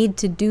 I need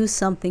to do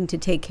something to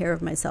take care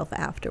of myself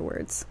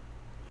afterwards.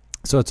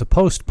 So it's a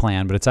post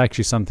plan, but it's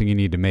actually something you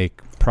need to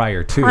make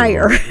prior to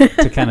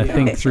kind of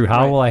think through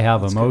how will I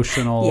have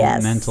emotional,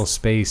 mental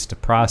space to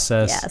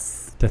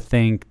process, to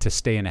think, to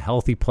stay in a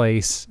healthy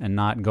place and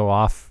not go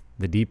off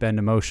the deep end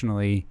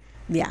emotionally.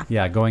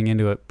 Yeah, going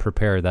into it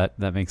prepared,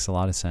 that makes a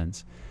lot of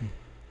sense.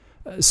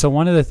 So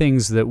one of the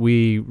things that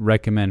we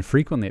recommend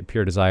frequently at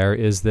Pure Desire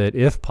is that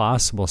if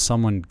possible,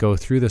 someone go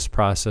through this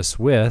process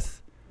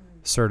with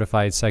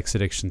certified sex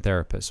addiction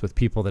therapists, with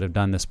people that have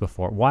done this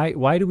before.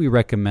 Why do we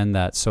recommend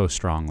that so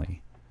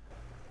strongly?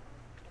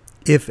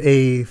 If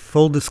a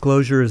full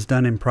disclosure is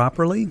done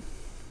improperly,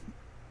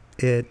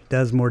 it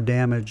does more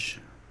damage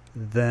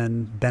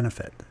than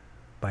benefit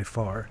by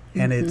far.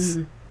 And it's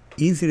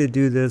easy to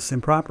do this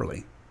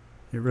improperly.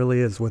 It really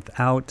is,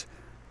 without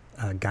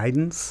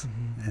guidance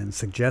and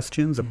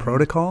suggestions, a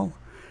protocol.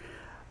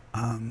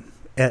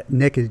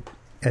 Nick,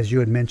 as you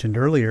had mentioned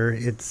earlier,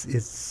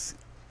 it's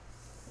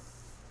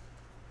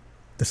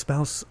the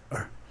spouse,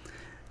 or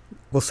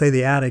we'll say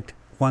the addict,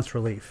 wants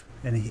relief,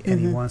 and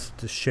he wants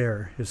to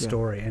share his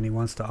story, and he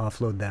wants to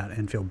offload that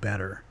and feel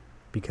better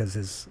because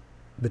his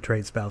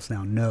betrayed spouse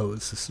now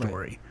knows the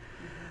story.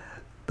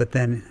 Right. But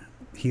then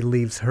he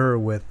leaves her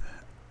with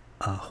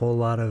a whole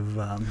lot of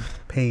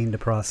pain to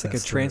process.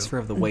 Like a transfer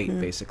of the weight,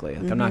 basically.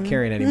 Like I'm not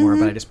carrying it anymore,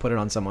 but I just put it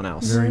on someone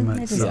else. Very much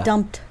I just so.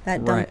 dumped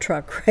that dump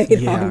truck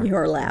right on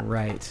your lap.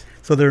 Right.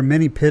 So there are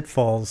many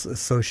pitfalls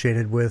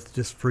associated with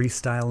just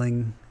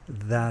freestyling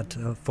that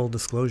full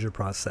disclosure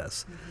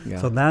process. Yeah.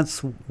 So that's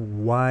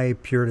why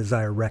Pure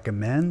Desire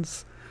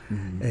recommends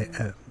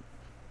a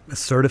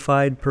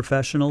certified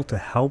professional to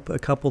help a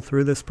couple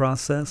through this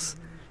process,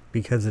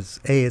 because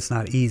it's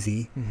not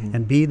easy,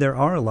 and B, there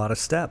are a lot of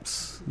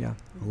steps. Yeah.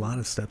 A lot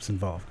of steps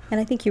involved. And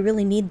I think you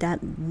really need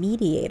that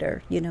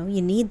mediator. You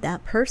need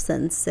that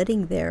person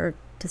sitting there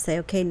to say,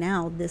 okay,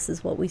 now this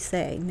is what we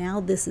say. Now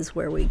this is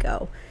where we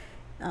go.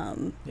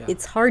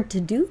 It's hard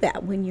to do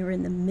that when you're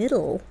in the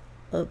middle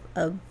of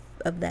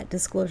that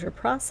disclosure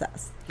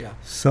process. Yeah.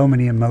 So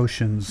many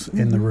emotions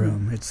in the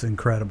room. It's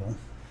incredible.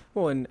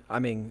 Well, and I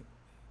mean,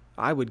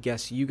 I would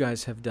guess you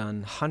guys have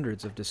done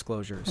hundreds of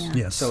disclosures. Yeah.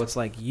 Yes. So it's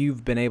like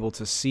you've been able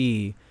to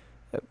see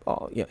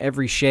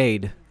every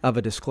shade of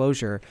a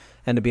disclosure,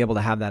 and to be able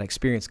to have that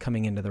experience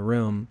coming into the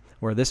room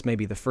where this may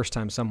be the first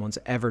time someone's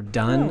ever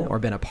done or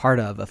been a part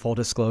of a full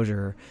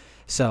disclosure.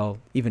 So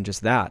even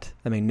just that,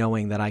 I mean,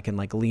 knowing that I can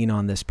like lean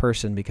on this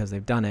person because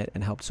they've done it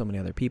and helped so many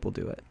other people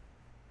do it.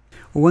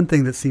 Well, one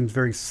thing that seems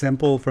very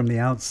simple from the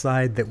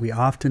outside that we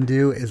often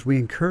do is we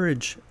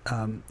encourage,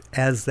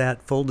 as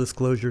that full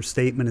disclosure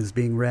statement is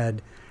being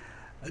read,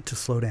 to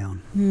slow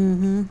down.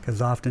 Because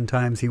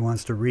oftentimes he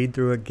wants to read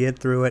through it, get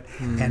through it,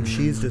 and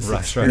she's just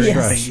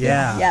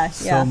experiencing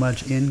so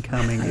much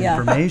incoming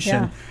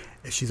information.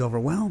 She's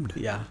overwhelmed.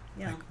 Yeah.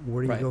 Like,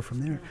 where do you go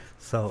from there?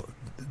 So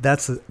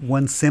that's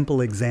one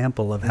simple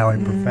example of how a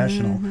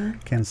professional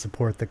can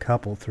support the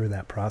couple through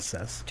that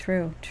process.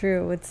 True.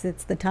 It's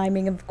the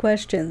timing of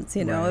questions.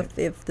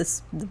 If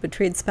the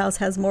betrayed spouse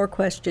has more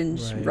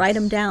questions, write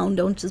them down.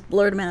 Don't just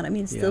blurt them out. I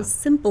mean, it's those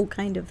simple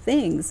kind of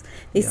things.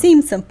 They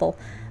seem simple,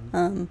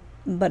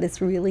 but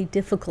it's really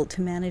difficult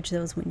to manage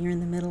those when you're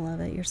in the middle of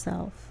it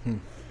yourself.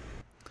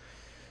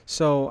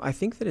 So I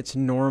think that it's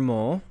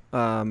normal,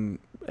 and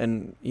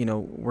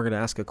we're going to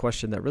ask a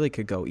question that really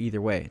could go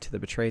either way, to the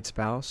betrayed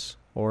spouse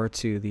or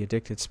to the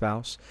addicted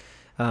spouse.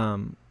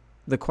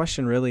 The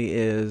question really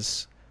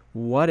is,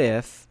 what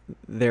if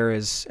there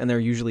is, and there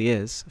usually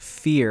is,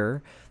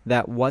 fear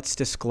that what's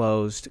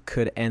disclosed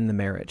could end the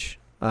marriage?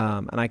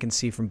 And I can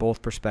see from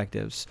both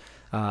perspectives,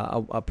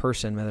 a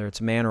person, whether it's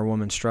a man or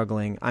woman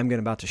struggling, I'm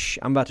about to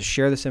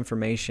share this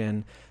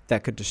information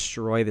that could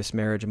destroy this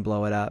marriage and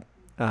blow it up.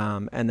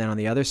 And then on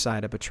the other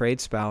side, a betrayed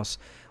spouse,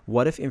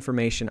 what if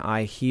information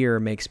I hear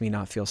makes me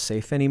not feel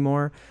safe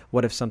anymore?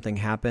 What if something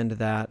happened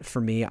that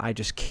for me, I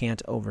just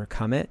can't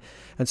overcome it?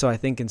 And so I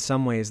think in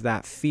some ways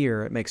that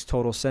fear, it makes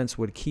total sense,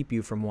 would keep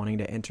you from wanting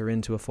to enter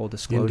into a full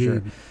disclosure.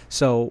 Indeed.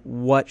 So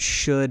what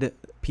should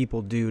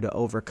people do to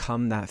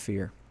overcome that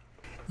fear?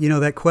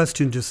 That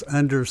question just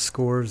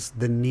underscores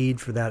the need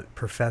for that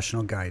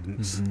professional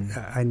guidance.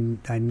 I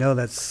know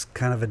that's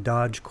kind of a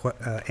dodge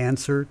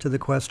answer to the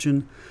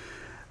question,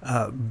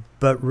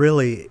 but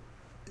really,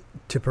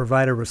 to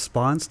provide a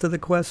response to the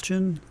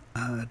question,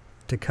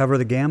 to cover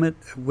the gamut,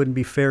 wouldn't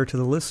be fair to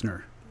the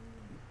listener.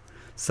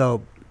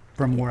 So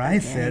from where I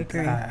sit,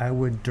 I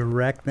would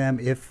direct them,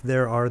 if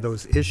there are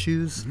those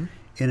issues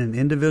in an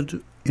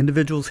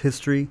individual's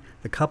history,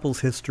 the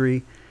couple's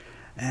history,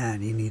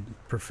 and you need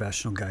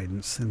professional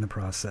guidance in the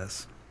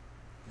process.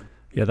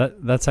 Yeah,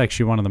 that's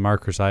actually one of the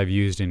markers I've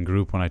used in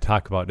group when I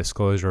talk about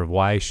disclosure of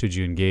why should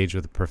you engage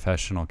with a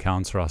professional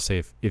counselor. I'll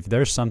say if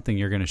there's something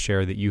you're going to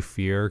share that you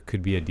fear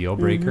could be a deal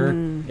breaker,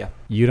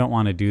 you don't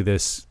want to do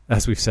this,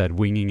 as we've said,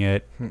 winging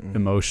it,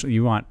 emotionally.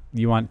 You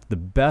want the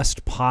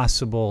best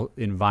possible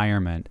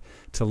environment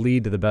to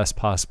lead to the best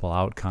possible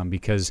outcome,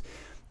 because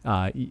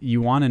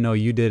you want to know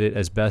you did it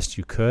as best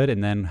you could,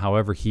 and then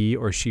however he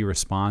or she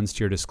responds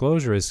to your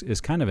disclosure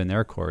is kind of in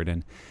their court.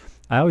 And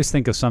I always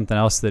think of something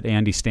else that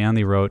Andy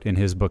Stanley wrote in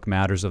his book,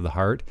 Matters of the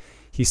Heart.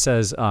 He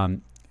says,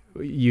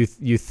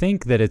 you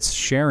think that it's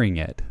sharing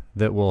it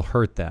that will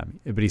hurt them,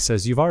 but he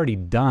says, you've already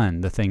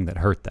done the thing that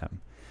hurt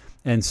them.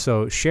 And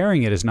so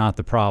sharing it is not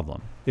the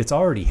problem. It's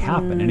already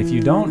happened. And if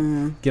you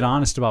don't get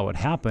honest about what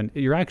happened,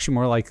 you're actually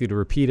more likely to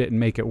repeat it and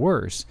make it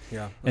worse.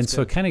 Yeah, and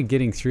so kind of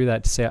getting through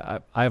that to say,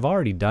 I've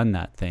already done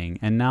that thing.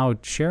 And now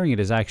sharing it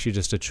is actually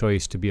just a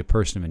choice to be a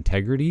person of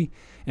integrity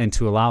and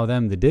to allow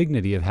them the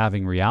dignity of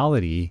having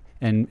reality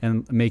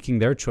and making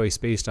their choice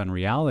based on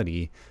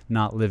reality,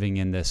 not living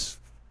in this,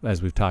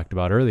 as we've talked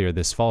about earlier,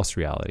 this false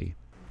reality.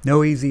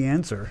 No easy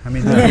answer. I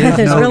mean,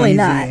 there's no really easy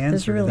not. answer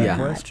There's really to that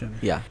not. question.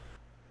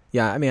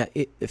 Yeah, I mean,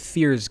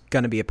 fear is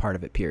going to be a part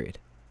of it, period.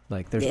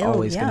 Like, there's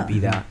always going to be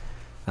that.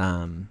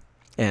 And,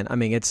 I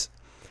mean, it's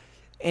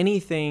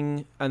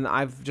anything, and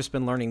I've just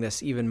been learning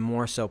this even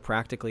more so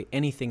practically,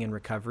 anything in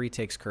recovery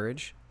takes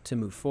courage to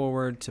move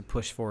forward, to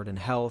push forward in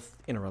health,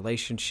 in a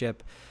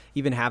relationship,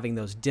 even having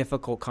those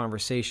difficult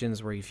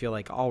conversations where you feel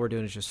like all we're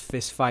doing is just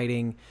fist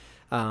fighting.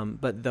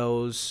 But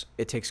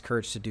it takes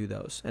courage to do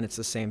those. And it's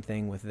the same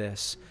thing with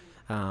this.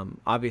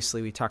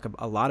 Obviously, we talk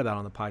a lot about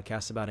on the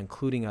podcast about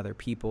including other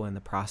people in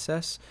the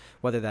process,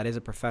 whether that is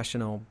a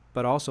professional,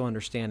 but also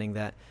understanding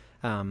that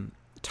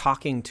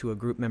talking to a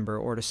group member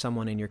or to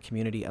someone in your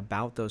community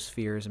about those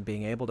fears and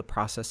being able to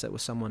process it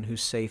with someone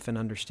who's safe and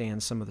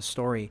understands some of the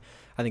story,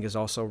 I think is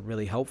also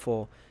really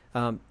helpful.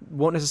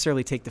 Won't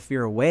necessarily take the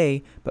fear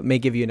away, but may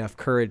give you enough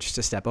courage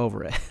to step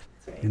over it.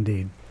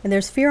 Indeed. And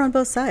there's fear on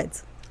both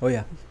sides. Oh,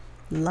 yeah.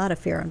 A lot of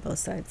fear on both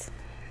sides.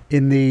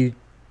 In the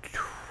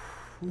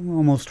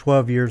almost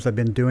 12 years I've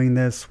been doing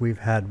this, we've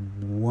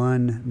had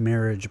one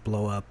marriage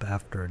blow up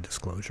after a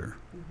disclosure.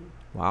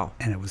 Mm-hmm. Wow.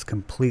 And it was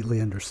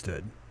completely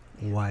understood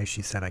why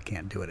she said, I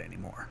can't do it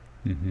anymore.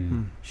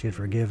 Mm-hmm. She had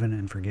forgiven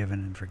and forgiven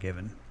and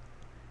forgiven.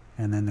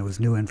 And then there was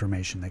new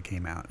information that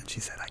came out, and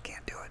she said, I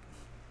can't do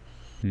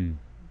it.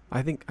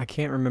 I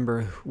can't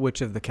remember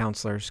which of the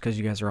counselors, because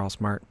you guys are all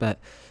smart, but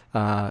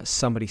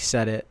somebody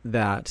said it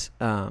that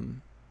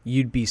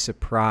you'd be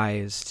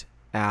surprised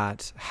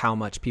at how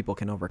much people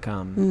can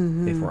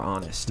overcome if we're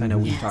honest. I know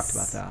we talked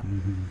about that.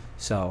 Mm-hmm.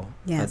 So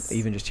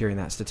even just hearing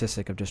that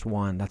statistic of just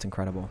one, that's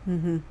incredible.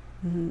 Mm-hmm.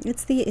 Mm-hmm.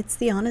 It's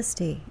the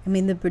honesty. I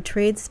mean, the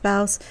betrayed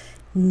spouse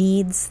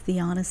needs the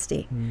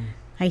honesty.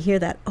 I hear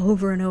that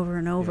over and over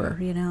and over.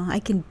 You know, I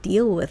can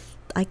deal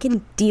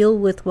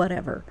with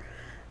whatever,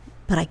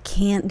 but I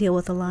can't deal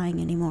with the lying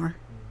anymore.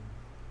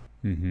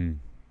 Mm-hmm.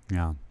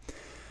 Yeah.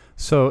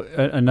 So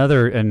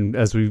another, and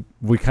as we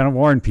kind of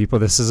warned people,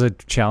 this is a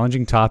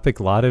challenging topic,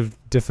 a lot of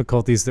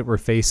difficulties that we're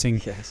facing.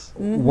 Yes.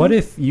 Mm-hmm. What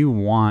if you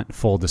want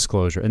full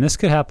disclosure? And this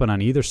could happen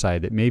on either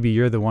side, that maybe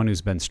you're the one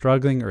who's been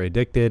struggling or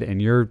addicted, and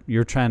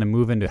you're trying to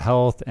move into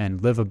health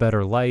and live a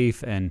better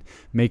life and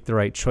make the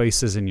right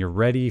choices, and you're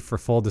ready for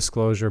full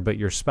disclosure, but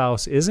your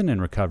spouse isn't in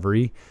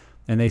recovery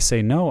and they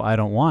say, no, I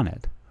don't want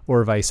it.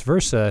 Or vice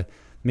versa.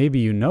 Maybe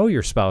you know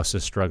your spouse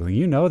is struggling,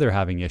 you know they're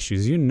having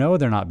issues, you know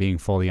they're not being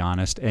fully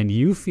honest, and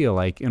you feel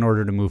like in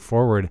order to move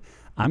forward,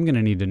 I'm going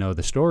to need to know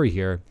the story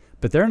here,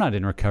 but they're not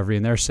in recovery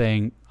and they're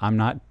saying, I'm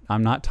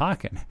not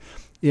talking.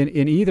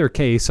 In either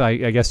case, I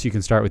guess you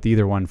can start with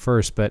either one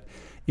first, but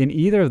in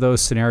either of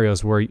those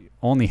scenarios where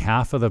only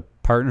half of the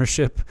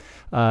partnership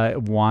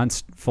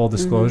wants full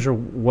disclosure,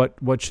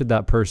 what should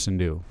that person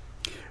do?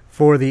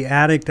 For the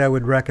addict, I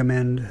would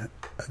recommend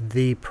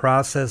the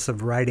process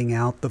of writing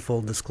out the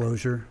full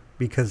disclosure,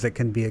 because it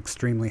can be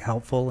extremely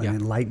helpful and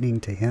enlightening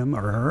to him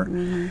or her.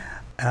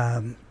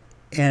 Mm-hmm.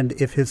 And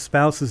if his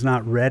spouse is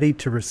not ready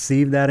to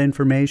receive that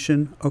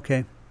information,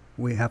 okay,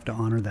 we have to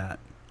honor that,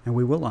 and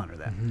we will honor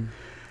that.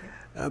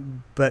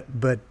 Mm-hmm.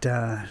 But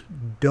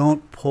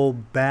don't pull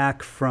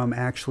back from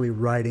actually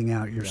writing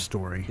out your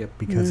story,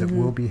 because it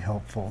will be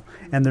helpful.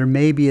 And there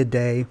may be a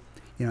day,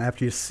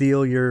 after you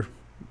seal your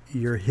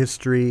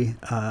history,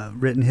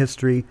 written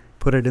history,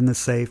 put it in the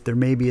safe, there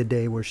may be a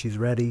day where she's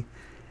ready,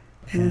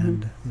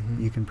 and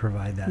you can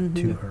provide that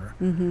to her.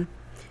 Mm-hmm.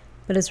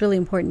 But it's really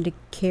important to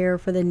care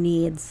for the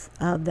needs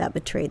of that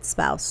betrayed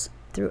spouse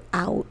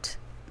throughout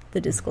the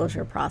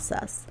disclosure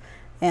process,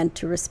 and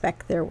to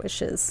respect their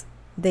wishes.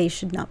 They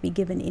should not be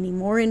given any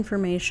more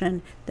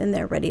information than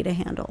they're ready to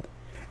handle.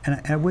 And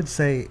I would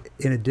say,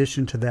 in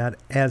addition to that,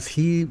 as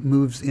he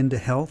moves into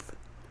health,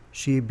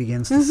 she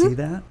begins to see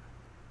that,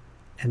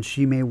 and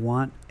she may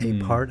want a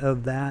part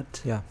of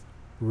that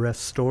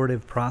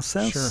restorative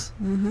process.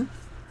 Sure. Mm-hmm.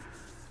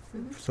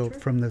 So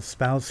from the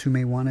spouse who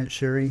may want it,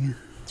 Sherry?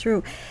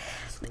 True.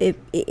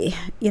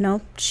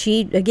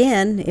 She,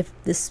 again, if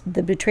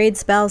the betrayed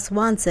spouse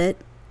wants it,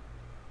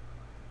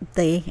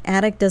 the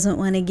addict doesn't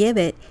want to give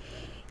it,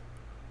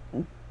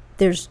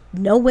 there's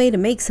no way to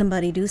make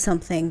somebody do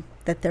something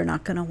that they're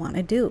not going to want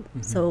to do.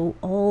 Mm-hmm. So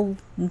all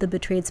the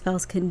betrayed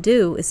spouse can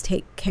do is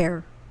take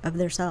care of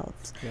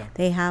themselves. Yeah.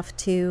 They have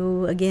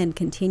to, again,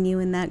 continue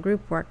in that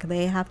group work.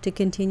 They have to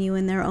continue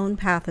in their own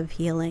path of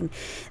healing.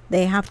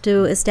 They have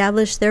to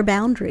establish their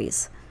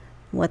boundaries,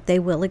 what they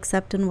will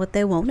accept and what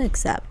they won't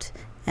accept.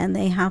 And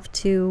they have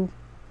to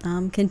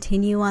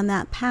continue on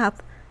that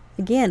path.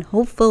 Again,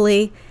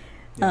 hopefully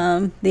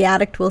the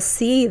addict will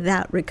see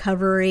that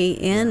recovery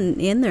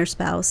in their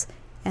spouse,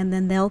 and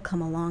then they'll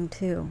come along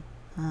too.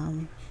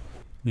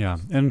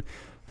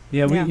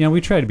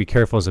 We try to be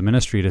careful as a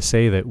ministry to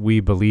say that we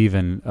believe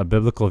in a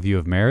biblical view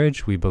of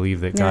marriage. We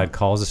believe that God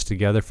calls us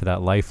together for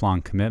that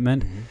lifelong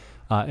commitment.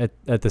 Mm-hmm.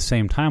 At the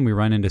same time, we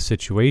run into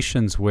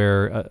situations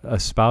where a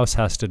spouse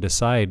has to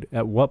decide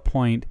at what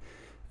point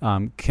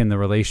can the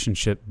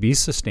relationship be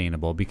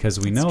sustainable, because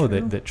we know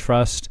that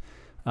trust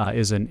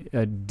is a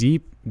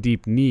deep,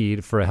 deep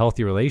need for a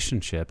healthy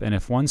relationship. And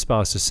if one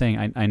spouse is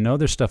saying, I know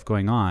there's stuff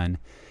going on,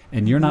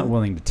 and you're not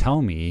willing to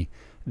tell me,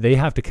 they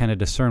have to kind of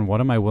discern, what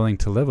am I willing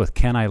to live with?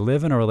 Can I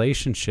live in a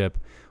relationship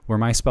where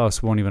my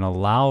spouse won't even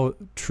allow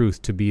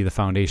truth to be the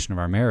foundation of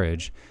our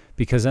marriage?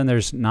 Because then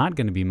there's not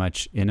going to be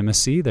much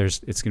intimacy. It's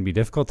going to be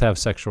difficult to have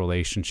sexual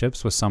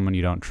relationships with someone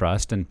you don't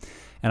trust. And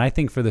I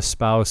think for the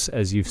spouse,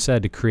 as you've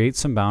said, to create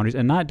some boundaries,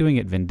 and not doing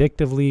it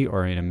vindictively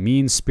or in a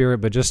mean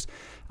spirit, but just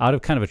out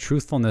of kind of a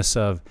truthfulness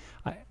of,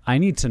 I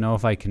need to know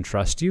if I can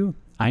trust you.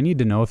 I need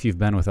to know if you've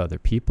been with other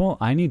people.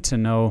 I need to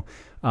know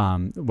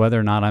whether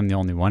or not I'm the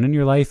only one in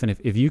your life. And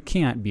if you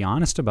can't be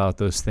honest about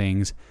those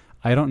things,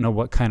 I don't know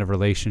what kind of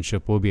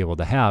relationship we'll be able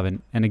to have.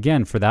 And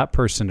again, for that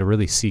person to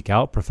really seek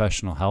out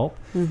professional help,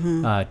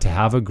 to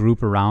have a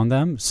group around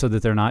them so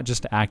that they're not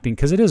just acting,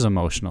 because it is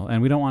emotional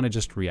and we don't want to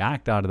just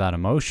react out of that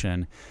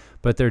emotion,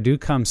 but there do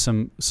come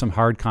some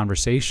hard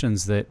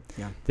conversations that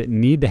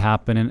need to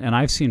happen. And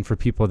I've seen for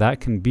people that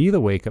can be the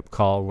wake-up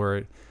call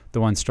where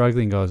the one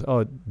struggling goes,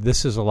 oh,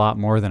 this is a lot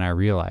more than I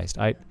realized.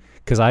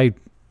 Because I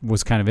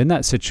was kind of in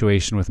that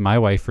situation with my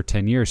wife for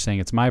 10 years saying,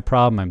 it's my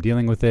problem, I'm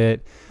dealing with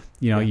it.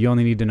 You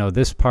only need to know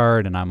this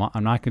part, and I'm not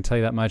going to tell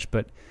you that much.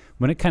 But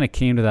when it kind of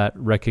came to that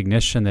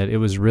recognition that it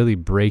was really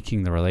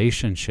breaking the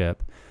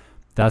relationship,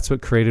 that's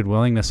what created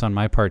willingness on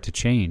my part to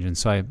change. And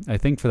so I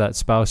think for that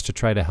spouse to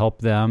try to help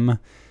them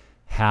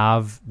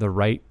have the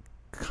right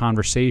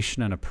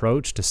conversation and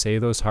approach to say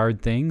those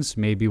hard things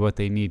may be what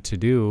they need to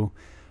do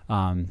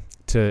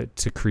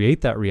to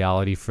create that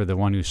reality for the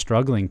one who's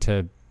struggling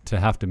to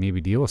have to maybe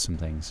deal with some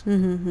things.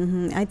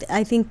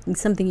 I think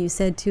something you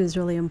said too is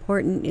really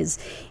important is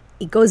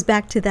it goes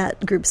back to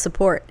that group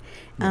support.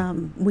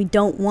 We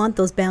don't want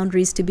those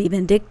boundaries to be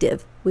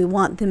vindictive. We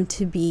want them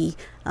to be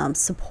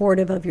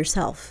supportive of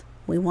yourself.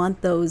 We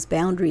want those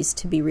boundaries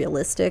to be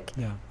realistic,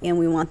 and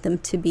we want them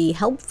to be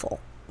helpful.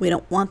 We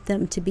don't want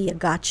them to be a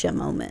gotcha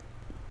moment.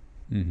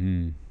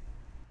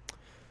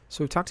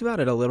 So we've talked about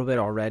it a little bit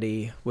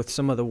already with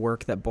some of the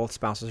work that both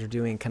spouses are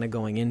doing, kind of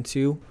going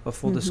into a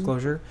full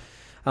disclosure.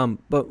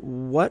 But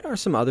what are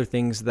some other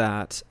things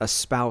that a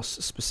spouse,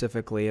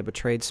 specifically a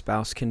betrayed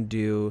spouse, can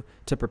do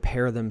to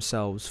prepare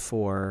themselves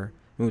for,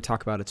 when we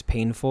talk about it's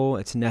painful,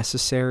 it's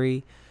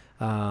necessary,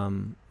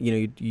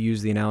 you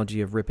use the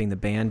analogy of ripping the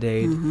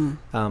Band-Aid.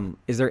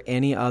 Is there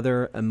any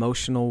other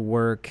emotional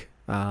work,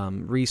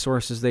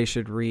 resources they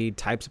should read,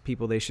 types of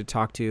people they should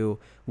talk to?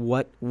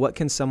 What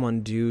can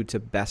someone do to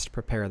best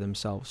prepare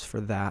themselves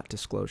for that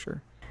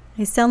disclosure?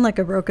 I sound like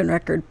a broken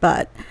record,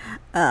 but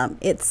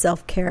it's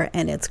self-care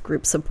and it's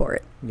group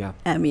support. Yeah.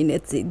 I mean,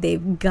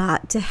 they've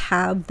got to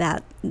have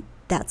that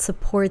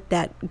support,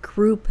 that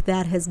group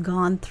that has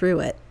gone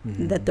through it,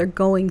 that they're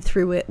going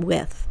through it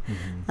with.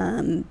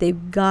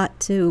 They've got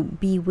to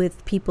be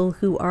with people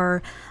who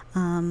are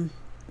a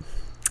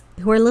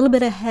little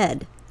bit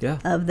ahead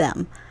of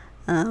them,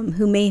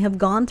 who may have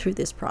gone through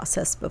this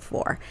process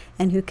before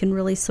and who can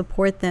really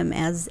support them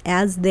as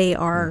they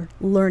are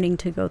learning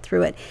to go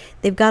through it.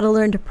 They've got to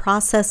learn to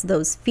process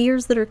those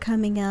fears that are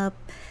coming up,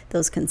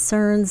 those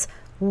concerns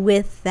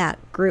with that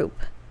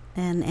group,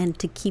 and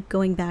to keep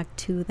going back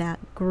to that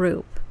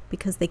group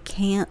because they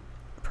can't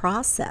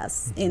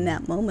process in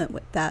that moment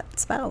with that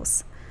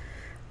spouse.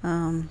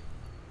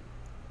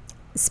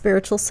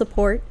 Spiritual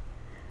support,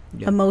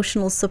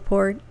 emotional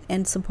support,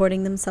 and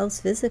supporting themselves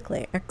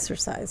physically,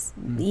 exercise,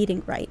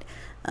 eating right,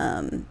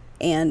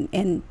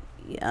 and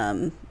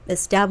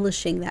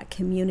establishing that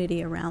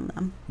community around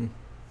them.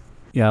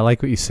 Yeah, I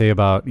like what you say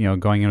about,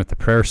 going in with the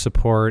prayer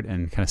support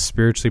and kind of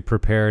spiritually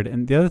prepared.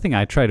 And the other thing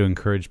I try to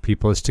encourage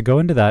people is to go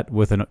into that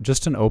with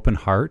just an open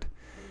heart,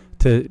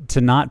 to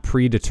not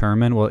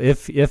predetermine, well,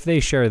 if they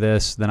share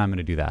this, then I'm going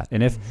to do that.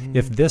 And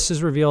if this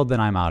is revealed, then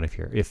I'm out of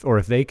here.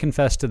 If they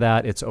confess to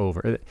that, it's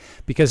over.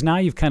 Because now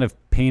you've kind of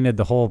painted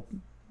the whole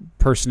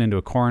person into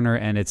a corner,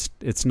 and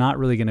it's not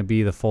really going to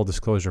be the full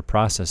disclosure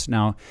process.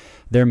 Now,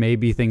 there may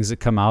be things that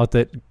come out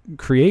that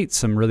create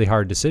some really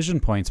hard decision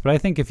points, but I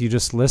think if you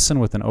just listen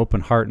with an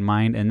open heart and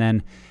mind, and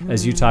then,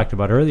 as you talked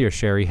about earlier,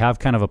 Sherry, have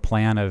kind of a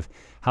plan of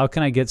how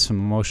can I get some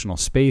emotional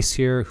space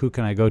here? Who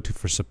can I go to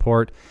for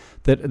support?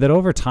 That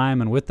over time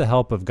and with the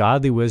help of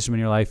godly wisdom in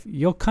your life,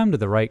 you'll come to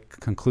the right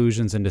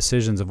conclusions and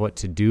decisions of what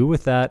to do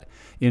with that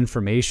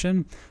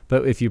information.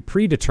 But if you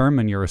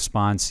predetermine your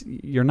response,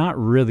 you're not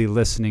really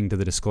listening to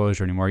the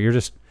disclosure anymore. You're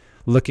just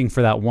looking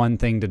for that one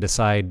thing to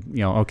decide,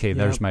 okay,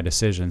 there's my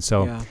decision.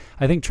 So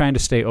I think trying to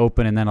stay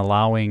open and then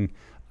allowing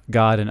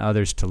God and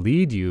others to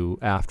lead you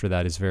after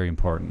that is very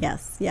important.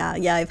 Yes. Yeah.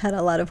 I've had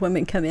a lot of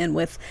women come in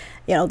with,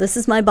 this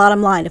is my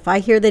bottom line. If I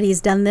hear that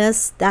he's done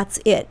this, that's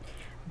it.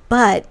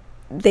 But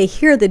they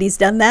hear that he's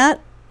done that,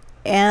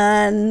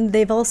 and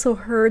they've also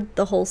heard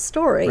the whole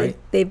story. Right.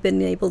 They've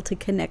been able to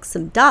connect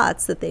some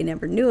dots that they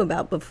never knew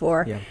about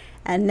before. Yeah.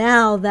 And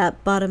now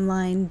that bottom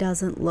line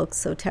doesn't look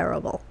so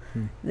terrible.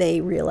 They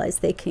realize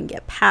they can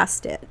get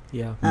past it.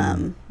 Yeah.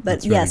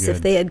 But yes,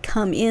 if they had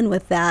come in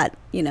with that,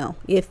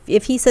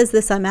 if he says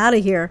this, I'm out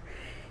of here.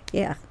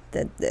 Yeah,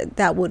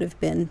 that would have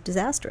been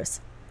disastrous.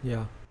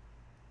 Yeah.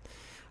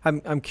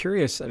 I'm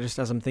curious, just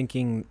as I'm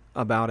thinking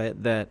about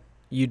it, that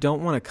you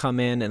don't want to come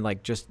in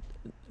and just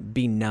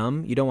be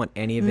numb. You don't want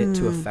any of it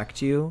to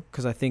affect you,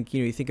 because I think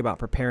you think about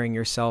preparing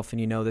yourself,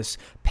 and this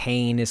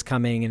pain is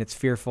coming and it's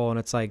fearful, and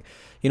it's like,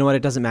 what,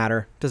 it doesn't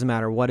matter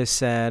what is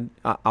said,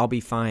 I'll be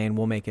fine,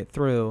 we'll make it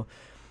through.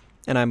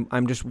 And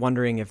I'm just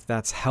wondering if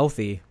that's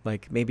healthy.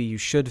 Maybe you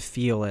should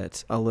feel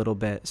it a little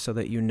bit so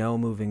that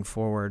moving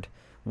forward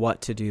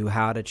what to do,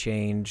 how to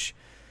change,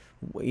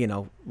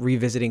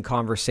 revisiting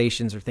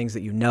conversations or things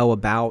that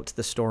about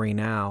the story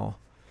now.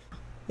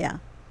 Yeah.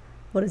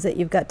 what is it?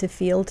 You've got to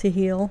feel to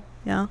heal.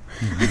 Yeah.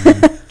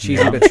 Mm-hmm.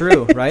 Cheesy but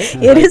true, right?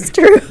 It is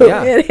true.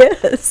 Yeah. It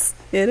is.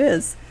 It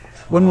is.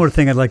 One more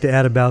thing I'd like to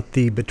add about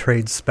the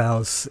betrayed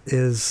spouse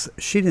is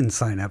she didn't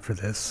sign up for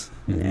this.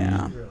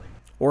 Yeah.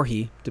 Or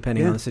he,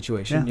 depending on the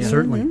situation. Yeah,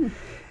 certainly.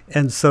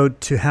 And so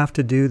to have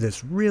to do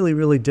this really,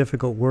 really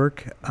difficult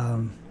work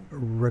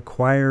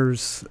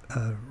requires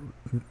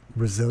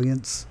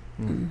resilience,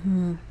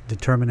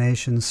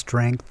 determination,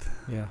 strength.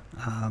 Yeah.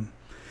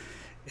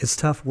 It's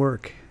tough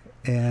work.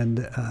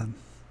 And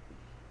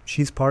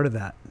she's part of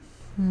that.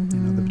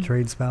 The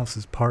betrayed spouse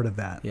is part of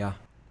that. Yeah.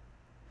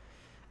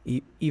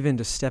 Even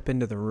to step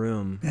into the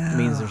room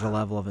means there's a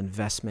level of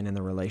investment in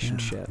the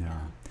relationship. Yeah.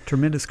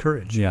 Tremendous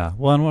courage. Yeah.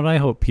 Well, and what I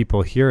hope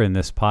people hear in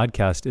this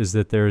podcast is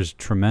that there's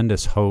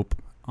tremendous hope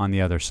on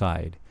the other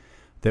side.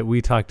 That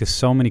we talk to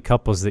so many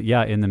couples that,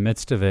 in the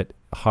midst of it,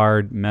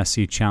 hard,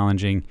 messy,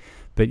 challenging,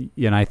 but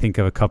I think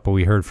of a couple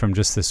we heard from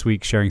just this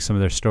week sharing some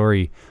of their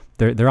story.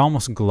 They're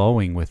almost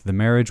glowing with the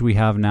marriage we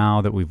have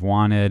now that we've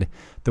wanted,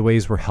 the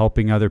ways we're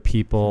helping other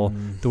people,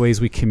 the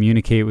ways we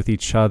communicate with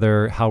each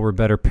other, how we're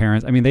better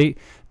parents. I mean,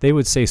 they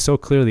would say so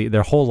clearly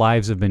their whole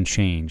lives have been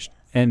changed.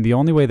 And the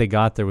only way they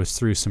got there was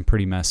through some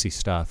pretty messy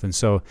stuff. And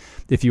so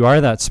if you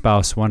are that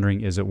spouse wondering,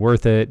 is it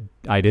worth it?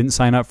 I didn't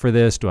sign up for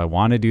this. Do I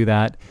want to do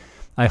that?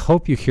 I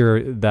hope you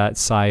hear that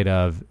side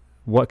of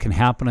what can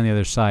happen on the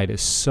other side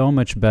is so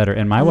much better.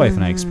 And my wife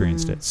and I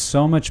experienced it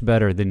so much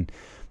better than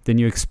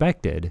you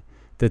expected.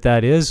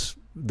 That is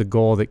the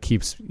goal that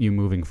keeps you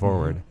moving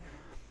forward.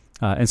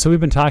 And so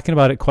we've been talking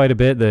about it quite a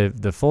bit.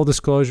 The full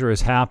disclosure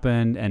has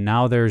happened, and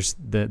now there's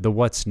the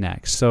what's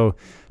next. So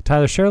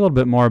Tyler, share a little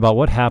bit more about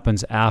what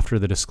happens after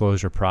the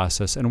disclosure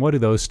process, and what do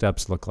those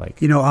steps look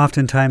like?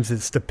 Oftentimes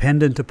it's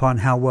dependent upon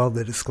how well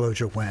the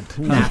disclosure went.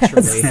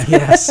 Naturally,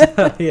 yes.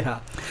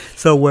 Yeah.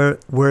 So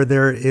where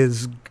there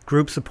is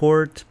group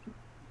support,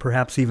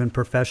 perhaps even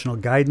professional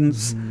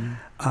guidance,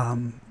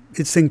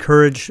 it's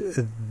encouraged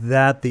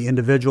that the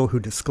individual who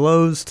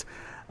disclosed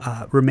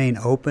remain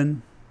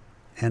open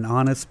and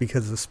honest,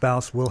 because the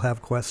spouse will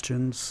have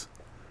questions.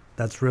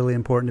 That's really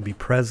important, to be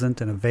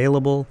present and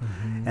available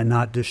and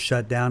not just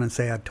shut down and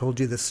say, I've told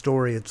you this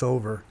story, it's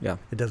over. Yeah.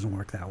 It doesn't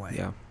work that way.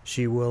 Yeah.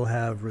 She will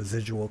have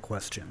residual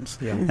questions.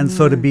 Yeah. And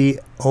so to be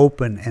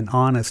open and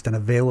honest and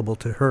available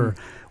to her,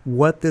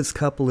 what this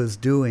couple is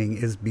doing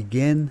is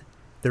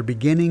they're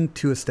beginning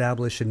to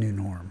establish a new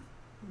norm.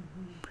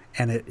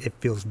 And it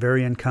feels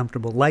very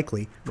uncomfortable,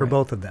 likely, for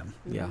both of them.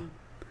 Yeah.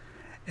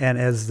 And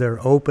as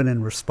they're open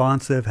and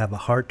responsive, have a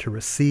heart to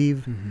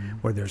receive,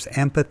 where there's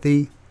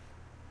empathy,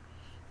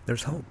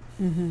 there's hope.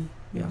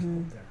 Yeah.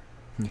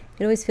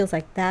 It always feels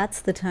like that's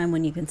the time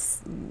when you can,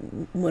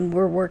 when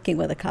we're working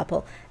with a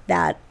couple,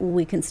 that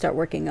we can start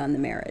working on the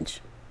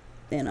marriage,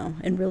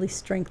 and really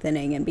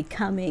strengthening and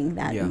becoming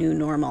that new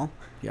normal.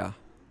 Yeah.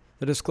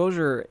 The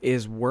disclosure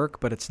is work,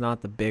 but it's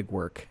not the big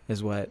work,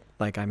 is what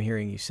I'm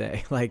hearing you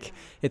say.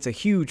 It's a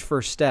huge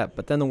first step,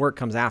 but then the work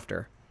comes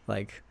after.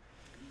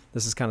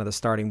 This is kind of the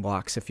starting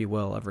blocks, if you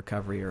will, of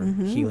recovery or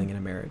healing in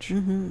a marriage.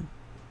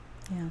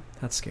 Yeah.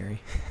 That's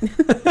scary.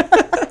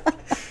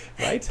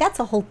 Right? That's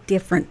a whole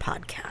different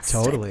podcast,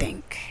 totally. I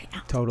think.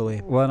 Yeah.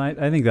 Totally. Well, and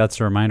I think that's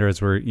a reminder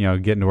as we're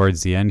getting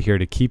towards the end here,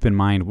 to keep in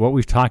mind what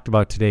we've talked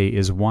about today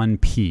is one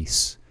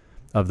piece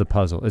of the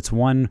puzzle. It's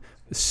one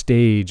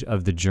stage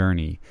of the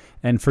journey.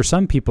 And for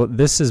some people,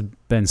 this has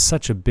been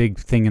such a big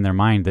thing in their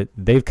mind that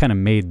they've kind of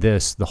made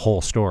this the whole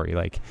story.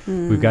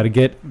 We've got to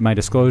get my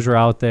disclosure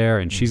out there,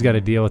 and she's got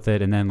to deal with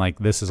it, and then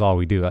this is all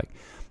we do.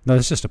 No,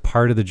 it's just a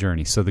part of the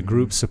journey. So the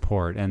group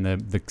support and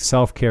the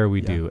self-care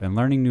we do, and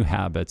learning new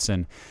habits,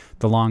 and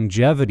the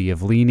longevity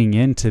of leaning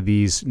into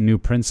these new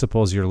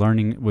principles you're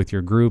learning with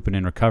your group and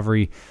in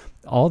recovery,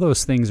 all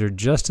those things are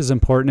just as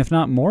important, if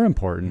not more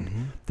important,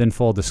 than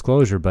full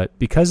disclosure. But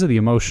because of the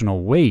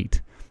emotional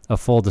weight of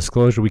full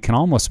disclosure, we can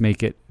almost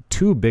make it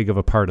too big of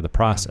a part of the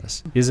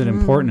process. Is it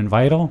important and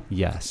vital?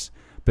 Yes.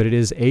 But it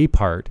is a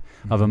part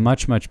of a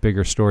much, much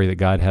bigger story that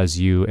God has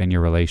you and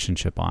your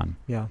relationship on.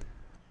 Yeah.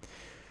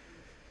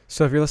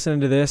 So if you're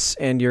listening to this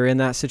and you're in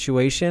that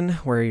situation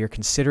where you're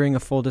considering a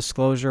full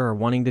disclosure or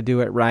wanting to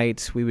do it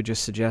right, we would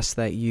just suggest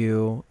that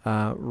you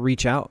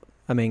reach out.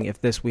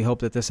 We hope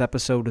that this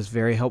episode was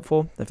very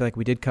helpful. I feel like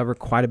we did cover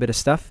quite a bit of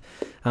stuff,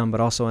 but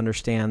also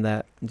understand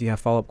that if you have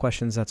follow-up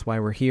questions, that's why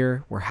we're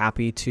here. We're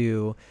happy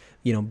to,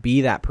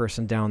 be that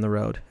person down the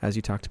road, as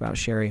you talked about,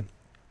 Sherry.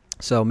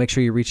 So make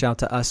sure you reach out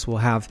to us. We'll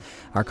have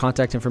our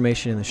contact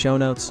information in the show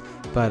notes.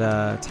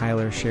 But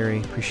Tyler, Sherry,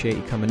 appreciate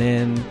you coming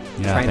in,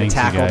 trying to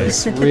tackle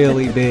this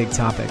really big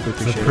topic. We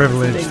appreciate it. It's a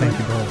privilege. Thank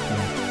you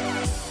both.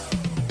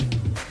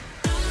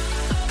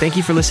 Thank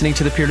you for listening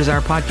to the Pure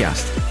Desire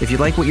podcast. If you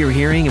like what you're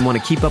hearing and want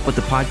to keep up with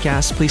the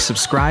podcast, please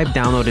subscribe,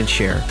 download, and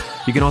share.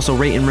 You can also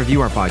rate and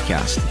review our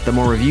podcast. The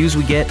more reviews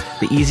we get,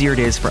 the easier it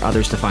is for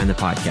others to find the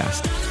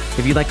podcast.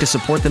 If you'd like to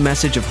support the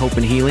message of hope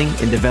and healing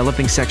in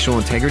developing sexual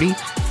integrity,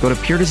 go to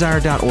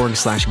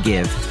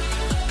puredesire.org/give.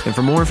 And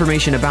for more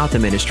information about the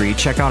ministry,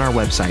 check out our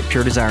website,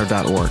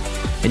 puredesire.org.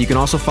 And you can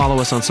also follow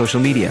us on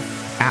social media,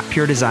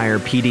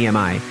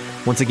 @PureDesirePDMI,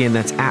 Once again,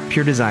 that's at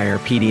Pure Desire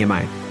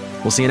PDMI.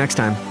 We'll see you next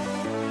time.